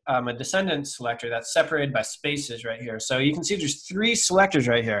like a descendant selector that's separated by spaces right here. So you can see there's 3 selectors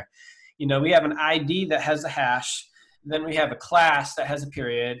right here. You know, we have an ID that has a hash, then we have a class that has a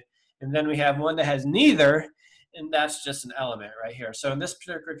period, and then we have one that has neither, and that's just an element right here. So in this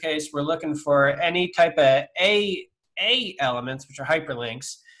particular case, we're looking for any type of A elements, which are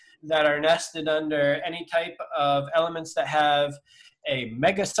hyperlinks, that are nested under any type of elements that have a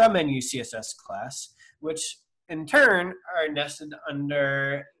mega submenu CSS class, which in turn are nested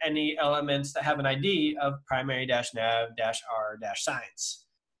under any elements that have an ID of primary-nav-r-science.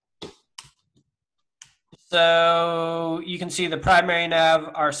 So you can see the primary nav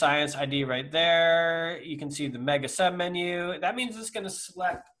r science ID right there. You can see the mega submenu. That means it's going to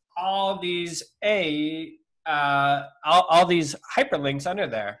select all these all these hyperlinks under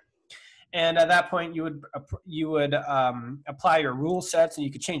there. And at that point, you would apply your rule sets, and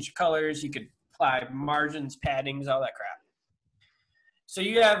you could change the colors. You could apply margins, paddings, all that crap. So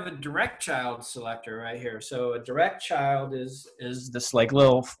you have a direct child selector right here. So a direct child is this like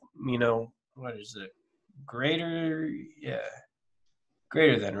little, you know, what is it? Greater, yeah,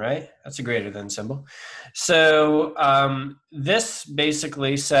 greater than, right? That's a greater than symbol. So this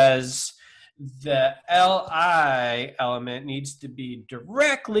basically says the LI element needs to be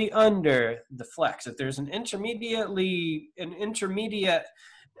directly under the flex. If there's an intermediate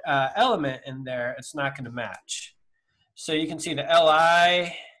element in there, it's not going to match. So you can see the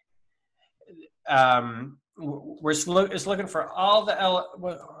LI. It's looking for all the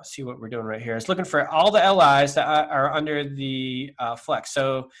let's see what we're doing right here. It's looking for all the LIs that are under the flex.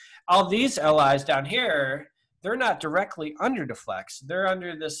 So all these LIs down here, they're not directly under the flex. They're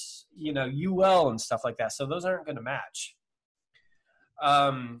under this, you know, UL and stuff like that. So those aren't going to match.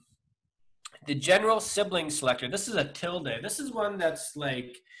 The general sibling selector. This is a tilde. This is one that's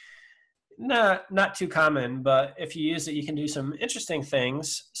like not too common, but if you use it, you can do some interesting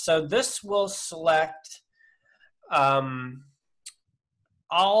things. So this will select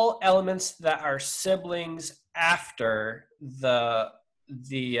all elements that are siblings after the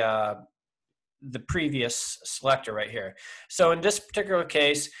previous selector right here. So in this particular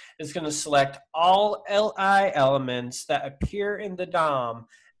case, it's going to select all LI elements that appear in the DOM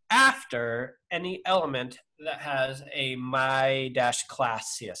after any element that has a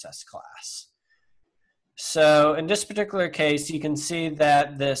my-class CSS class. So in this particular case, you can see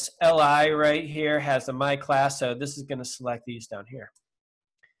that this LI right here has a my class, so this is going to select these down here.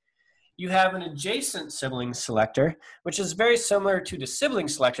 You have an adjacent sibling selector, which is very similar to the sibling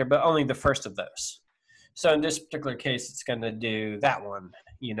selector, but only the first of those. So in this particular case, it's going to do that one,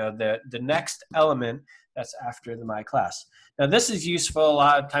 you know, the next element that's after the my class. Now this is useful a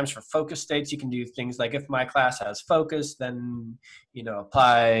lot of times for focus states. You can do things like if my class has focus, then, you know,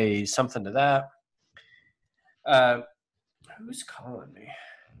 apply something to that. Who's calling me?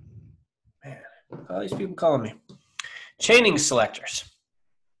 Man, all these people calling me. Chaining selectors.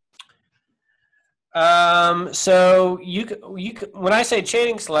 So when I say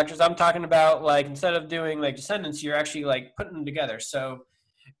chaining selectors, I'm talking about like instead of doing like descendants, you're actually like putting them together. So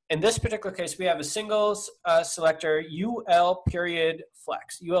in this particular case, we have a single selector ul period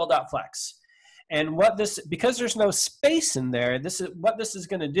flex, ul.flex. And what this, because there's no space in there, what this is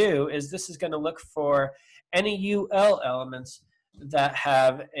going to do is this is going to look for any ul elements that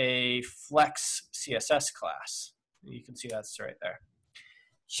have a flex CSS class. You can see that's right there.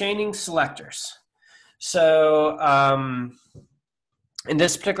 Chaining selectors. So in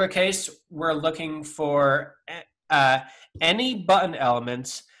this particular case, we're looking for any button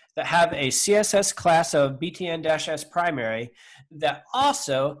elements that have a CSS class of btn-s primary that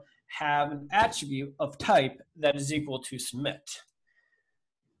also have an attribute of type that is equal to submit.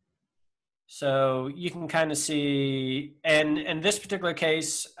 So you can kind of see, and in this particular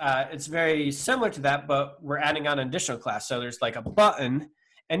case, it's very similar to that, but we're adding on an additional class. So there's like a button,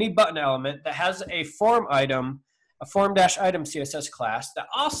 any button element that has a form item, a form-item CSS class that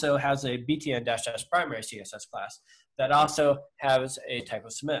also has a btn-s primary CSS class that also has a type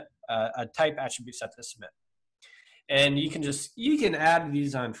of submit, a type attribute set to submit. And you can add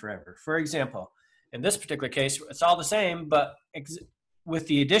these on forever. For example, in this particular case, it's all the same, but with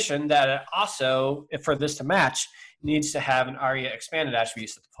the addition that it also, for this to match, needs to have an ARIA expanded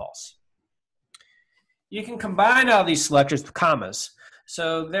attribute set to false. You can combine all these selectors with commas.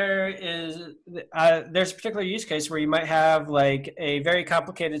 So there's a particular use case where you might have like a very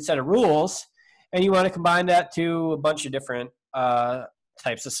complicated set of rules, and you want to combine that to a bunch of different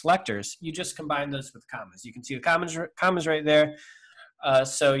types of selectors. You just combine those with commas. You can see the commas right there.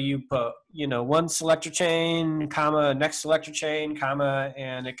 So you put, you know, one selector chain, comma, next selector chain, comma,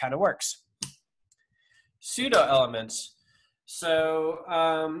 and it kind of works. Pseudo elements.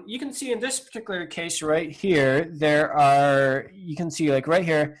 So you can see in this particular case right here, you can see like right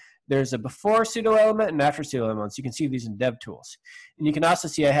here, there's a before pseudo element and after pseudo elements. You can see these in DevTools. And you can also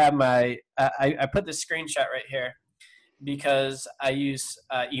see I have my, I put this screenshot right here because I use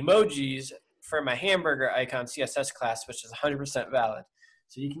emojis for my hamburger icon CSS class, which is 100% valid.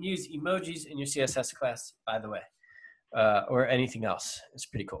 So you can use emojis in your CSS class, by the way, or anything else. It's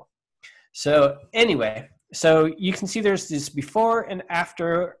pretty cool. So anyway, so you can see there's this before and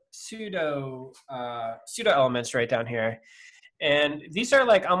after pseudo elements right down here. And these are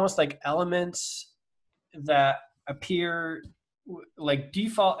like almost like elements that appear like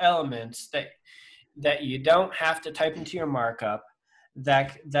default elements that you don't have to type into your markup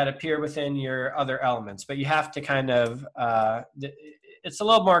that appear within your other elements, but you have to kind of, it's a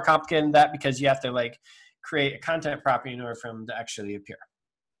little more complicated than that because you have to like create a content property in order for them to actually appear.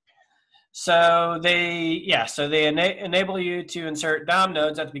 So they enable you to insert DOM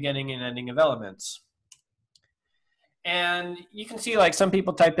nodes at the beginning and ending of elements. And you can see like some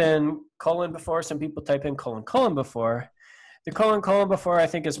people type in colon before, some people type in colon before. The colon before I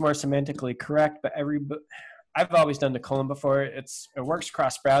think is more semantically correct, but I've always done the colon before. It works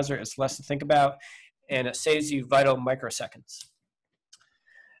cross browser, it's less to think about, and it saves you vital microseconds.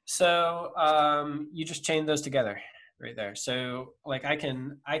 So you just chain those together right there. So like I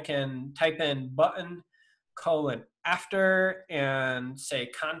can type in button colon after and say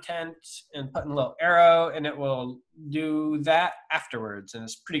content and put in a little arrow and it will do that afterwards, and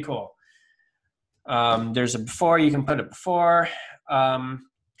it's pretty cool. There's a before, you can put it before.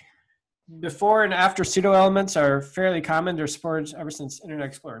 Before and after pseudo elements are fairly common. They're supported ever since Internet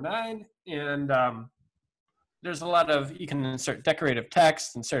Explorer 9. And there's a lot of, you can insert decorative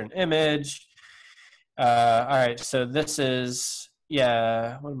text, insert an image. All right, so this is,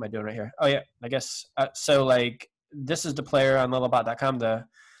 yeah, what am I doing right here? Oh yeah, I guess, so like, this is the player on lullabot.com, the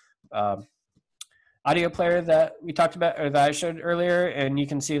audio player that we talked about, or that I showed earlier, and you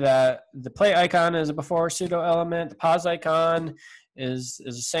can see that the play icon is a before pseudo element, the pause icon is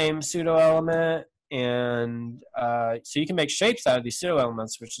the same pseudo element, and so you can make shapes out of these pseudo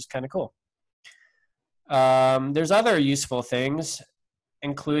elements, which is kind of cool. There's other useful things,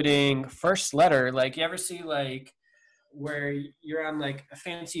 including first letter. Like, you ever see like where you're on like a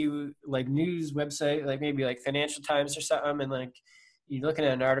fancy like news website, like maybe like Financial Times or something, and like you're looking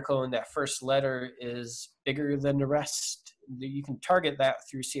at an article and that first letter is bigger than the rest. You can target that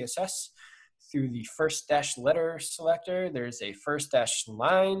through CSS, through the first dash letter selector. There's a first dash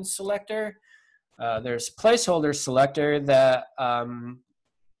line selector. There's placeholder selector that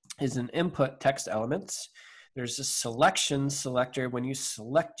is an input text elements. There's a selection selector. When you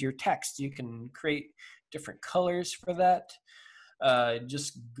select your text, you can create different colors for that.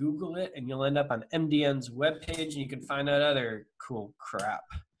 Just Google it and you'll end up on MDN's webpage and you can find out other cool crap.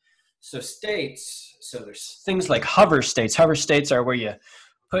 So states, so there's things like hover states. Hover states are where you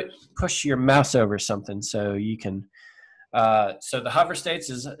push your mouse over something so you can, so the hover states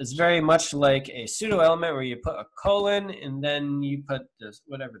is very much like a pseudo element where you put a colon and then you put this,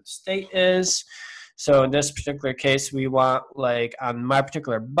 whatever the state is. So in this particular case, we want, like on my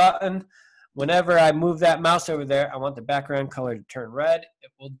particular button, whenever I move that mouse over there, I want the background color to turn red.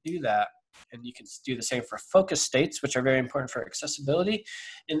 It will do that. And you can do the same for focus states, which are very important for accessibility.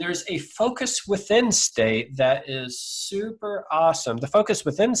 And there's a focus within state that is super awesome. The focus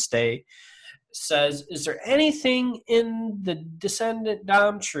within state says, is there anything in the descendant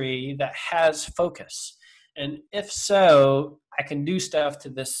DOM tree that has focus? And if so, I can do stuff to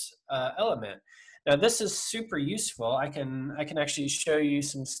this element. Now this is super useful. I can actually show you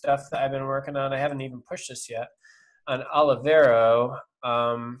some stuff that I've been working on. I haven't even pushed this yet on Olivero.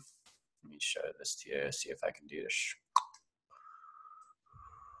 Let me show this to you, see if I can do this.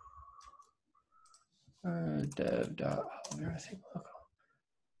 Dev.olivero, I think.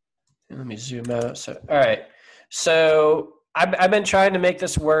 Let me zoom out. So, all right. So I've been trying to make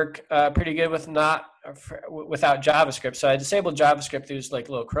this work pretty good with without JavaScript. So I disabled JavaScript through this like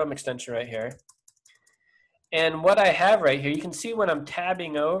little Chrome extension right here. And what I have right here, you can see when I'm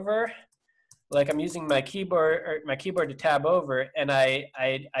tabbing over, like I'm using my keyboard to tab over, and I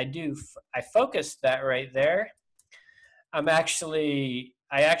focus that right there. I actually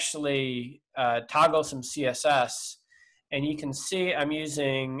toggle some CSS, and you can see I'm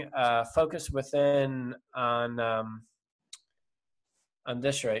using focus within on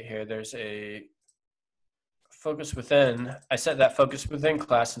this right here. There's a focus within. I set that focus within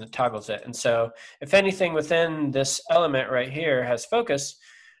class and it toggles it. And so if anything within this element right here has focus,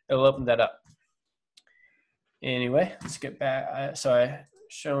 it'll open that up. Anyway, let's get back. So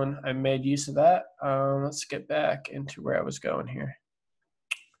I made use of that. Let's get back into where I was going here.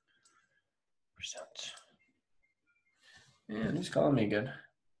 And who's calling me good?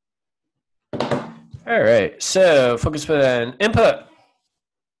 All right, so focus within input.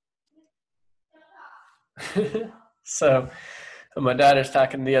 So my daughter's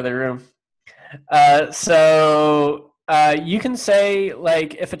talking in the other room. You can say,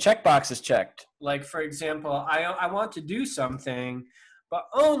 like, if a checkbox is checked, like for example, I want to do something, but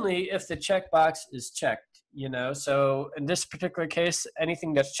only if the checkbox is checked, you know. So in this particular case,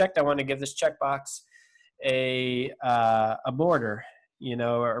 anything that's checked, I want to give this checkbox a border, you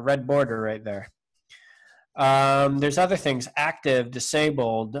know, or a red border right there. There's other things: active,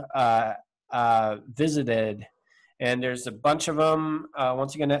 disabled, visited, and there's a bunch of them.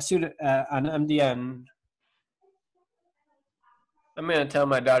 Once again, that on MDN. I'm going to tell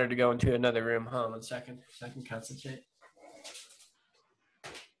my daughter to go into another room. Hold on 1 second so I can concentrate.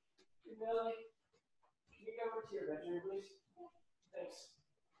 Millie, can you go over to your bedroom, please? Thanks.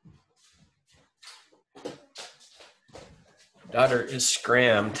 Daughter is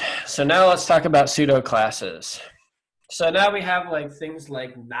scrammed. So now let's talk about pseudo classes. So now we have like things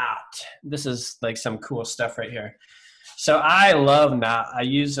like not. This is like some cool stuff right here. So I love not. I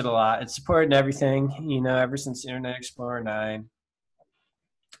use it a lot. It's supported in everything, you know, ever since Internet Explorer 9.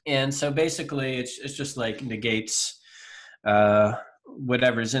 And so basically it's just like negates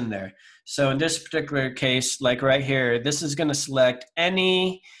whatever's in there. So in this particular case, like right here, this is going to select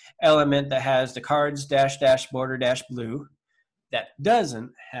any element that has the cards -- border -blue that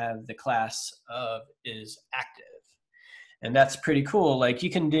doesn't have the class of is active. And that's pretty cool. Like you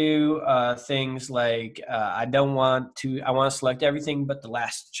can do things like I want to select everything but the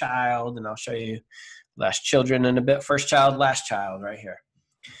last child, and I'll show you last children in a bit. First child, last child right here.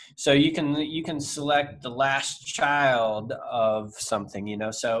 So you can select the last child of something, you know.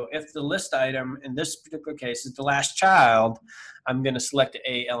 So if the list item in this particular case is the last child, I'm going to select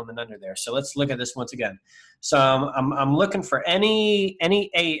a element under there. So let's look at this once again. So I'm looking for any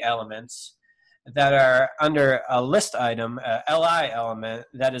A elements that are under a list item, a LI element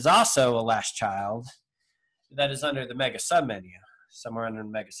that is also a last child that is under the mega submenu, somewhere under the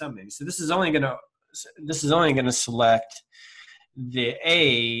mega submenu. So this is only going to select the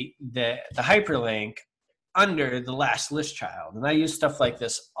hyperlink under the last list child. And I use stuff like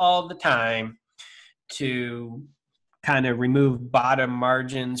this all the time to kind of remove bottom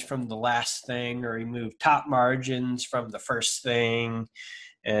margins from the last thing, or remove top margins from the first thing,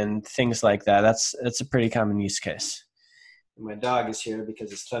 and things like that. That's a pretty common use case. And my dog is here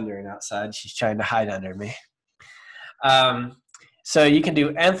because it's thundering outside. She's trying to hide under me. So you can do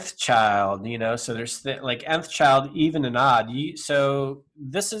nth child, you know, so there's like nth child, even and odd. So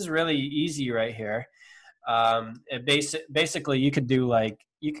this is really easy right here. Basically you could do like,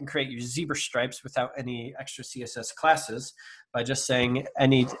 you can create your zebra stripes without any extra CSS classes by just saying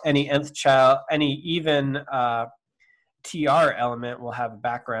any nth child, any even TR element will have a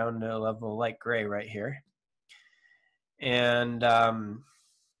background level light gray right here. And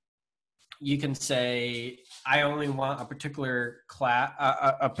you can say, I only want a particular class,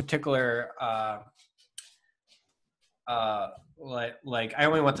 like I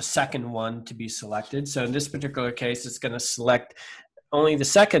only want the second one to be selected. So in this particular case, it's going to select only the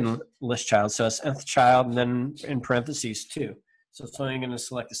second list child. So it's nth child, and then in parentheses 2. So it's only going to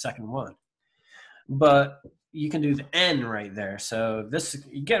select the second one. But you can do the N right there. So this is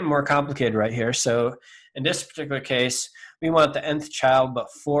getting more complicated right here. So in this particular case, we want the nth child, but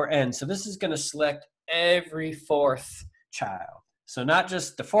 4N. So this is going to select every fourth child. So not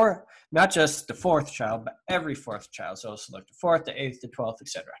just the fourth child, but every fourth child. So it'll select the 4th, the 8th, the 12th,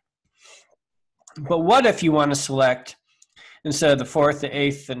 etc. But what if you want to select, instead of the 4th, the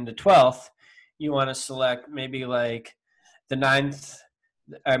 8th, and the 12th, you want to select maybe like the 9th,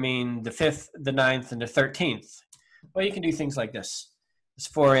 the 5th, the 9th, and the 13th. Well, you can do things like this. It's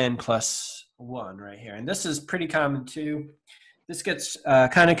 4N plus 1 right here. And this is pretty common too. This gets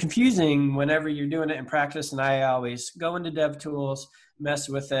kind of confusing whenever you're doing it in practice, and I always go into DevTools, mess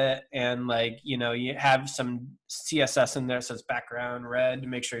with it, and like, you know, you have some CSS in there, so it's background red to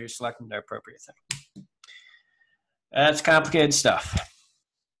make sure you're selecting the appropriate thing. That's complicated stuff.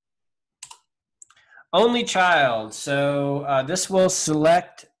 Only child. So this will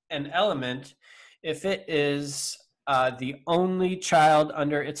select an element if it is the only child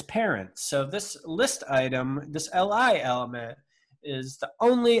under its parent. So this list item, this LI element, is the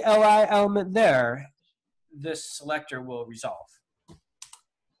only LI element there. This selector will resolve.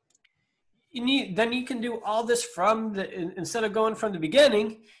 Then you can do all this from instead of going from the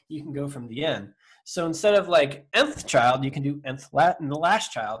beginning, you can go from the end. So instead of like nth child, you can do nth in the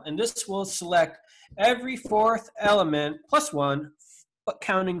last child, and this will select every fourth element plus 1, but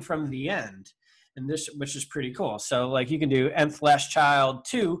counting from the end. And this, which is pretty cool. So like you can do nth last child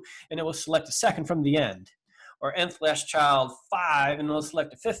 2, and it will select a second from the end, or nth last child 5, and it'll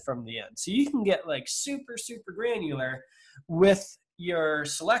select a 5th from the end. So you can get like super, super granular with your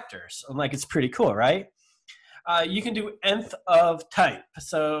selectors. And like, it's pretty cool, right? You can do nth of type.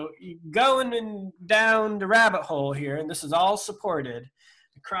 So going down the rabbit hole here, and this is all supported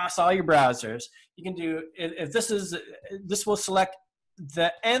across all your browsers. You can do, if this will select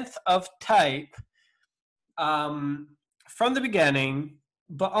the nth of type from the beginning,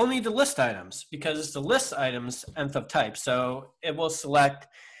 but only the list items, because it's the list items nth of type. So it will select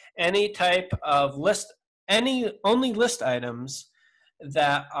any type of list, only list items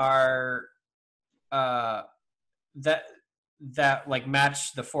that are that like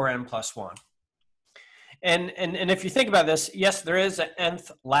match the 4N plus 1. And if you think about this, yes, there is an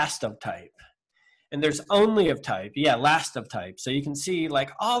nth last of type, and there's only of type. Yeah, last of type. So you can see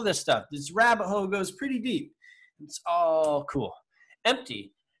like all this stuff. This rabbit hole goes pretty deep. It's all cool.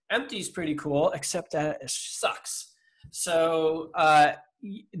 Empty. Empty is pretty cool, except that it sucks. So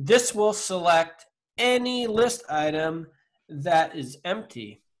this will select any list item that is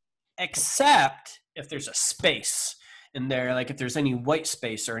empty, except if there's a space in there, like if there's any white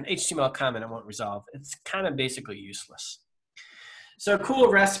space or an HTML comment it won't resolve. It's kind of basically useless. So cool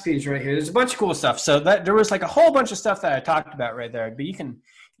recipes right here. There's a bunch of cool stuff. So that there was like a whole bunch of stuff that I talked about right there, but you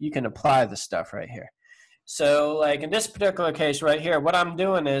can apply the stuff right here. So like in this particular case right here, what I'm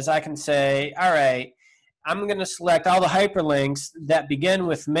doing is I can say, all right, I'm going to select all the hyperlinks that begin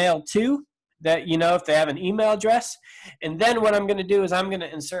with mail to that, you know, if they have an email address. And then what I'm going to do is I'm going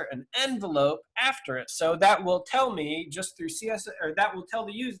to insert an envelope after it. So that will tell me just through CSS, or that will tell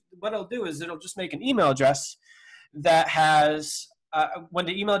the user, what it'll do is it'll just make an email address that has, when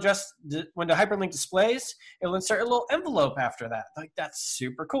the hyperlink displays, it'll insert a little envelope after that. Like, that's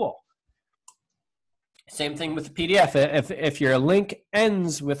super cool. Same thing with the PDF. If your link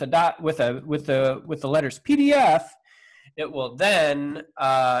ends with a dot, with the letters PDF, it will then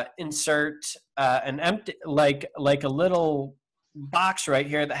insert an empty, like a little box right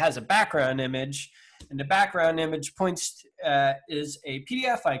here that has a background image, and the background image points is a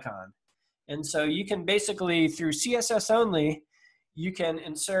PDF icon. And so you can basically, through CSS only, you can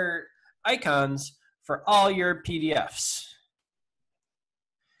insert icons for all your PDFs.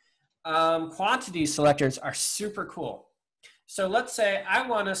 Quantity selectors are super cool. So let's say I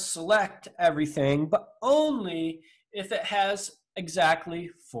want to select everything, but only if it has exactly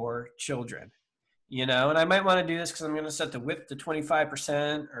 4 children, you know, and I might want to do this because I'm going to set the width to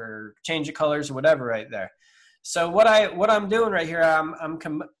 25% or change the colors or whatever right there. So what I'm doing right here,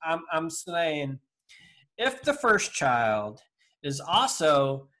 I'm saying if the first child is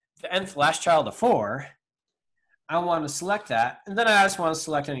also the nth last child of 4, I want to select that, and then I just want to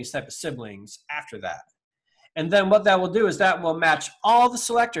select any type of siblings after that. And then what that will do is that will match all the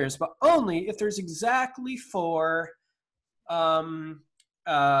selectors, but only if there's exactly 4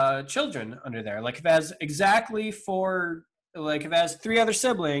 children under there. Like if it has exactly 4, like if it has 3 other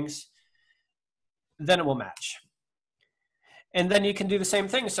siblings, then it will match. And then you can do the same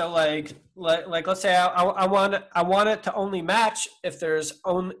thing. So like let's say I want it to only match if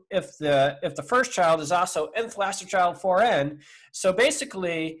the first child is also nth last child 4n. So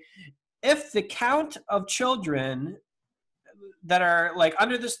basically, if the count of children that are like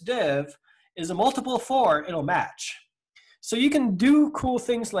under this div is a multiple of 4, it'll match. So you can do cool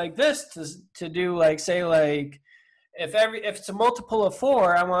things like this to do, like, say, like if it's a multiple of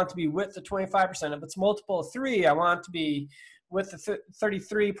 4, I want it to be width of 25%. If it's a multiple of 3, I want it to be width of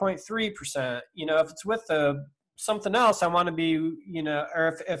 33.3%. You know, if it's width of something else, I want to be, you know,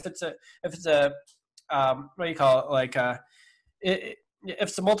 or if it's a what do you call it? Like if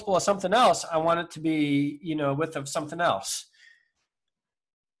it's a multiple of something else, I want it to be, you know, width of something else.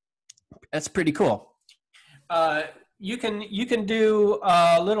 That's pretty cool. You can do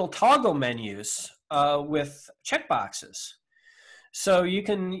little toggle menus with checkboxes. So you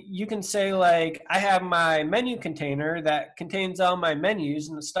can say, like, I have my menu container that contains all my menus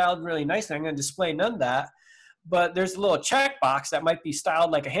and it's styled really nicely. I'm going to display none of that, but there's a little checkbox that might be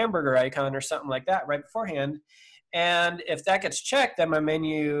styled like a hamburger icon or something like that right beforehand. And if that gets checked, then my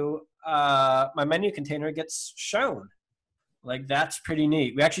menu container gets shown. Like, that's pretty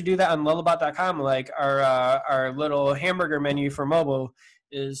neat. We actually do that on lullabot.com. Like our little hamburger menu for mobile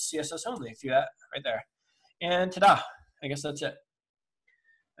is CSS only. See that right there. And ta-da! I guess that's it.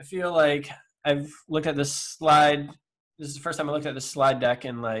 I feel like I've looked at this slide. This is the first time I looked at this slide deck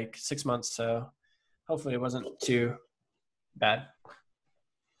in like 6 months, so hopefully it wasn't too bad.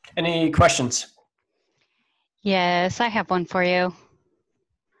 Any questions? Yes, I have one for you.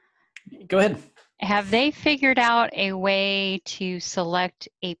 Go ahead. Have they figured out a way to select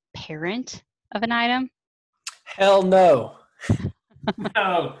a parent of an item? Hell no.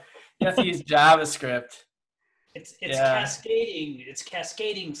 No. You have to use JavaScript. It's cascading. It's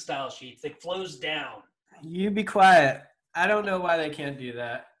cascading style sheets. It flows down. You be quiet. I don't know why they can't do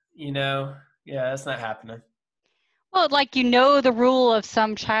that. You know? Yeah, that's not happening. Well, like, you know the rule of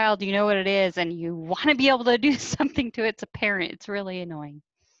some child, you know what it is, and you want to be able to do something to its parent. It's really annoying.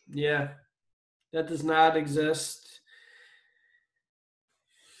 Yeah. That does not exist.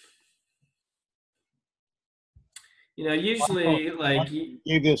 You know, usually, like... You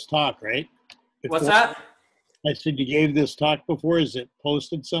gave this talk, right? What's that? I said you gave this talk before. Is it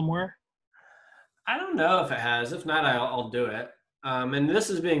posted somewhere? I don't know if it has. If not, I'll do it. And this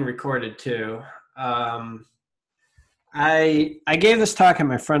is being recorded too. I gave this talk at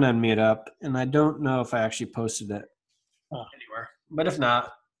my front-end meetup, and I don't know if I actually posted it anywhere. But if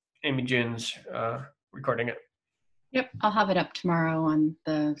not, Amy June's recording it. Yep, I'll have it up tomorrow on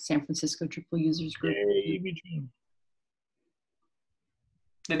the San Francisco Drupal users group. Yay, Amy June.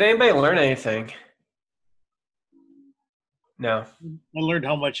 Did anybody learn anything? No. I learned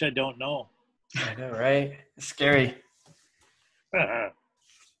how much I don't know. I know, right? It's scary.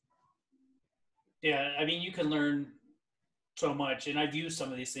 Yeah, I mean, you can learn so much, and I've used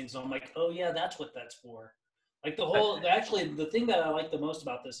some of these things, and I'm like, oh yeah, that's what that's for. Like actually, the thing that I like the most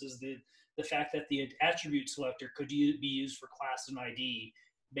about this is the fact that the attribute selector could be used for class and ID.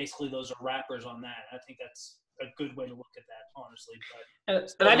 Basically, those are wrappers on that. I think that's a good way to look at that, honestly. And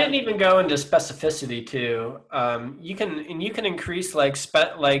I didn't even go into specificity too. You can increase like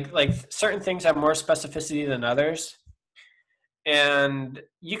certain things have more specificity than others, and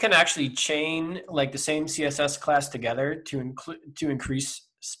you can actually chain like the same CSS class together to increase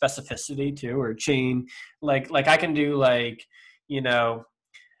specificity too, or chain like I can do like if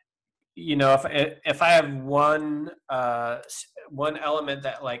I have one element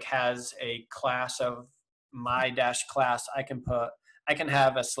that like has a class of my dash class, I can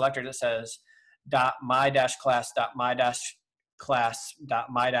have a selector that says dot my dash class dot my dash class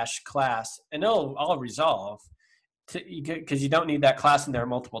dot my dash class, and it'll all resolve because you don't need that class in there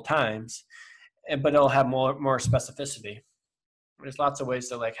multiple times, but it'll have more specificity. There's lots of ways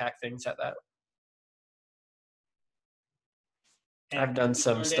to like hack things at that. I've done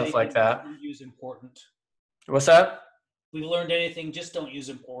some stuff like that. Don't use important. What's that? We've learned anything, just don't use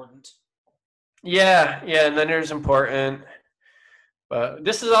important. Yeah, and then there's important. But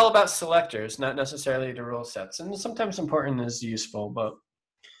this is all about selectors, not necessarily the rule sets. And sometimes important is useful, but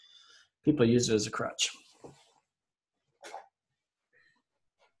people use it as a crutch.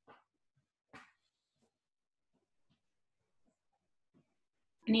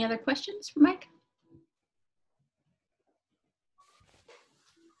 Any other questions for Mike?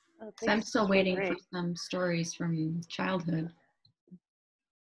 So I'm still waiting for some stories from childhood.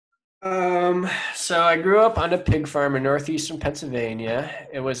 So I grew up on a pig farm in northeastern Pennsylvania.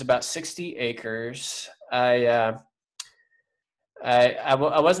 It was about 60 acres. I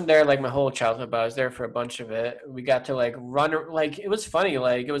wasn't there like my whole childhood, but I was there for a bunch of it. We got to like run, like it was funny,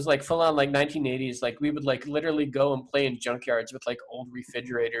 like it was like full on like 1980s. Like we would like literally go and play in junkyards with like old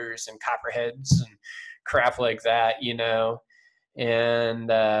refrigerators and copperheads and crap like that,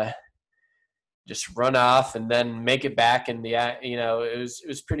 and just run off and then make it back in the, it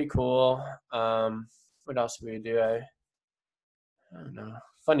was pretty cool. What else did we do? I don't know.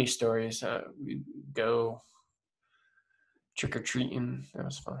 Funny stories. We'd go trick-or-treating. That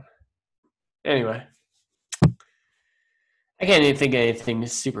was fun. Anyway, I can't even think of anything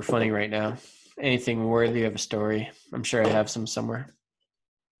super funny right now. Anything worthy of a story. I'm sure I have some somewhere.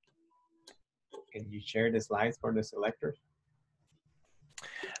 Can you share the slides for the selectors?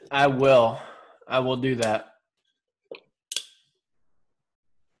 I will do that.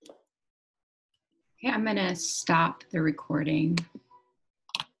 Okay, I'm gonna stop the recording.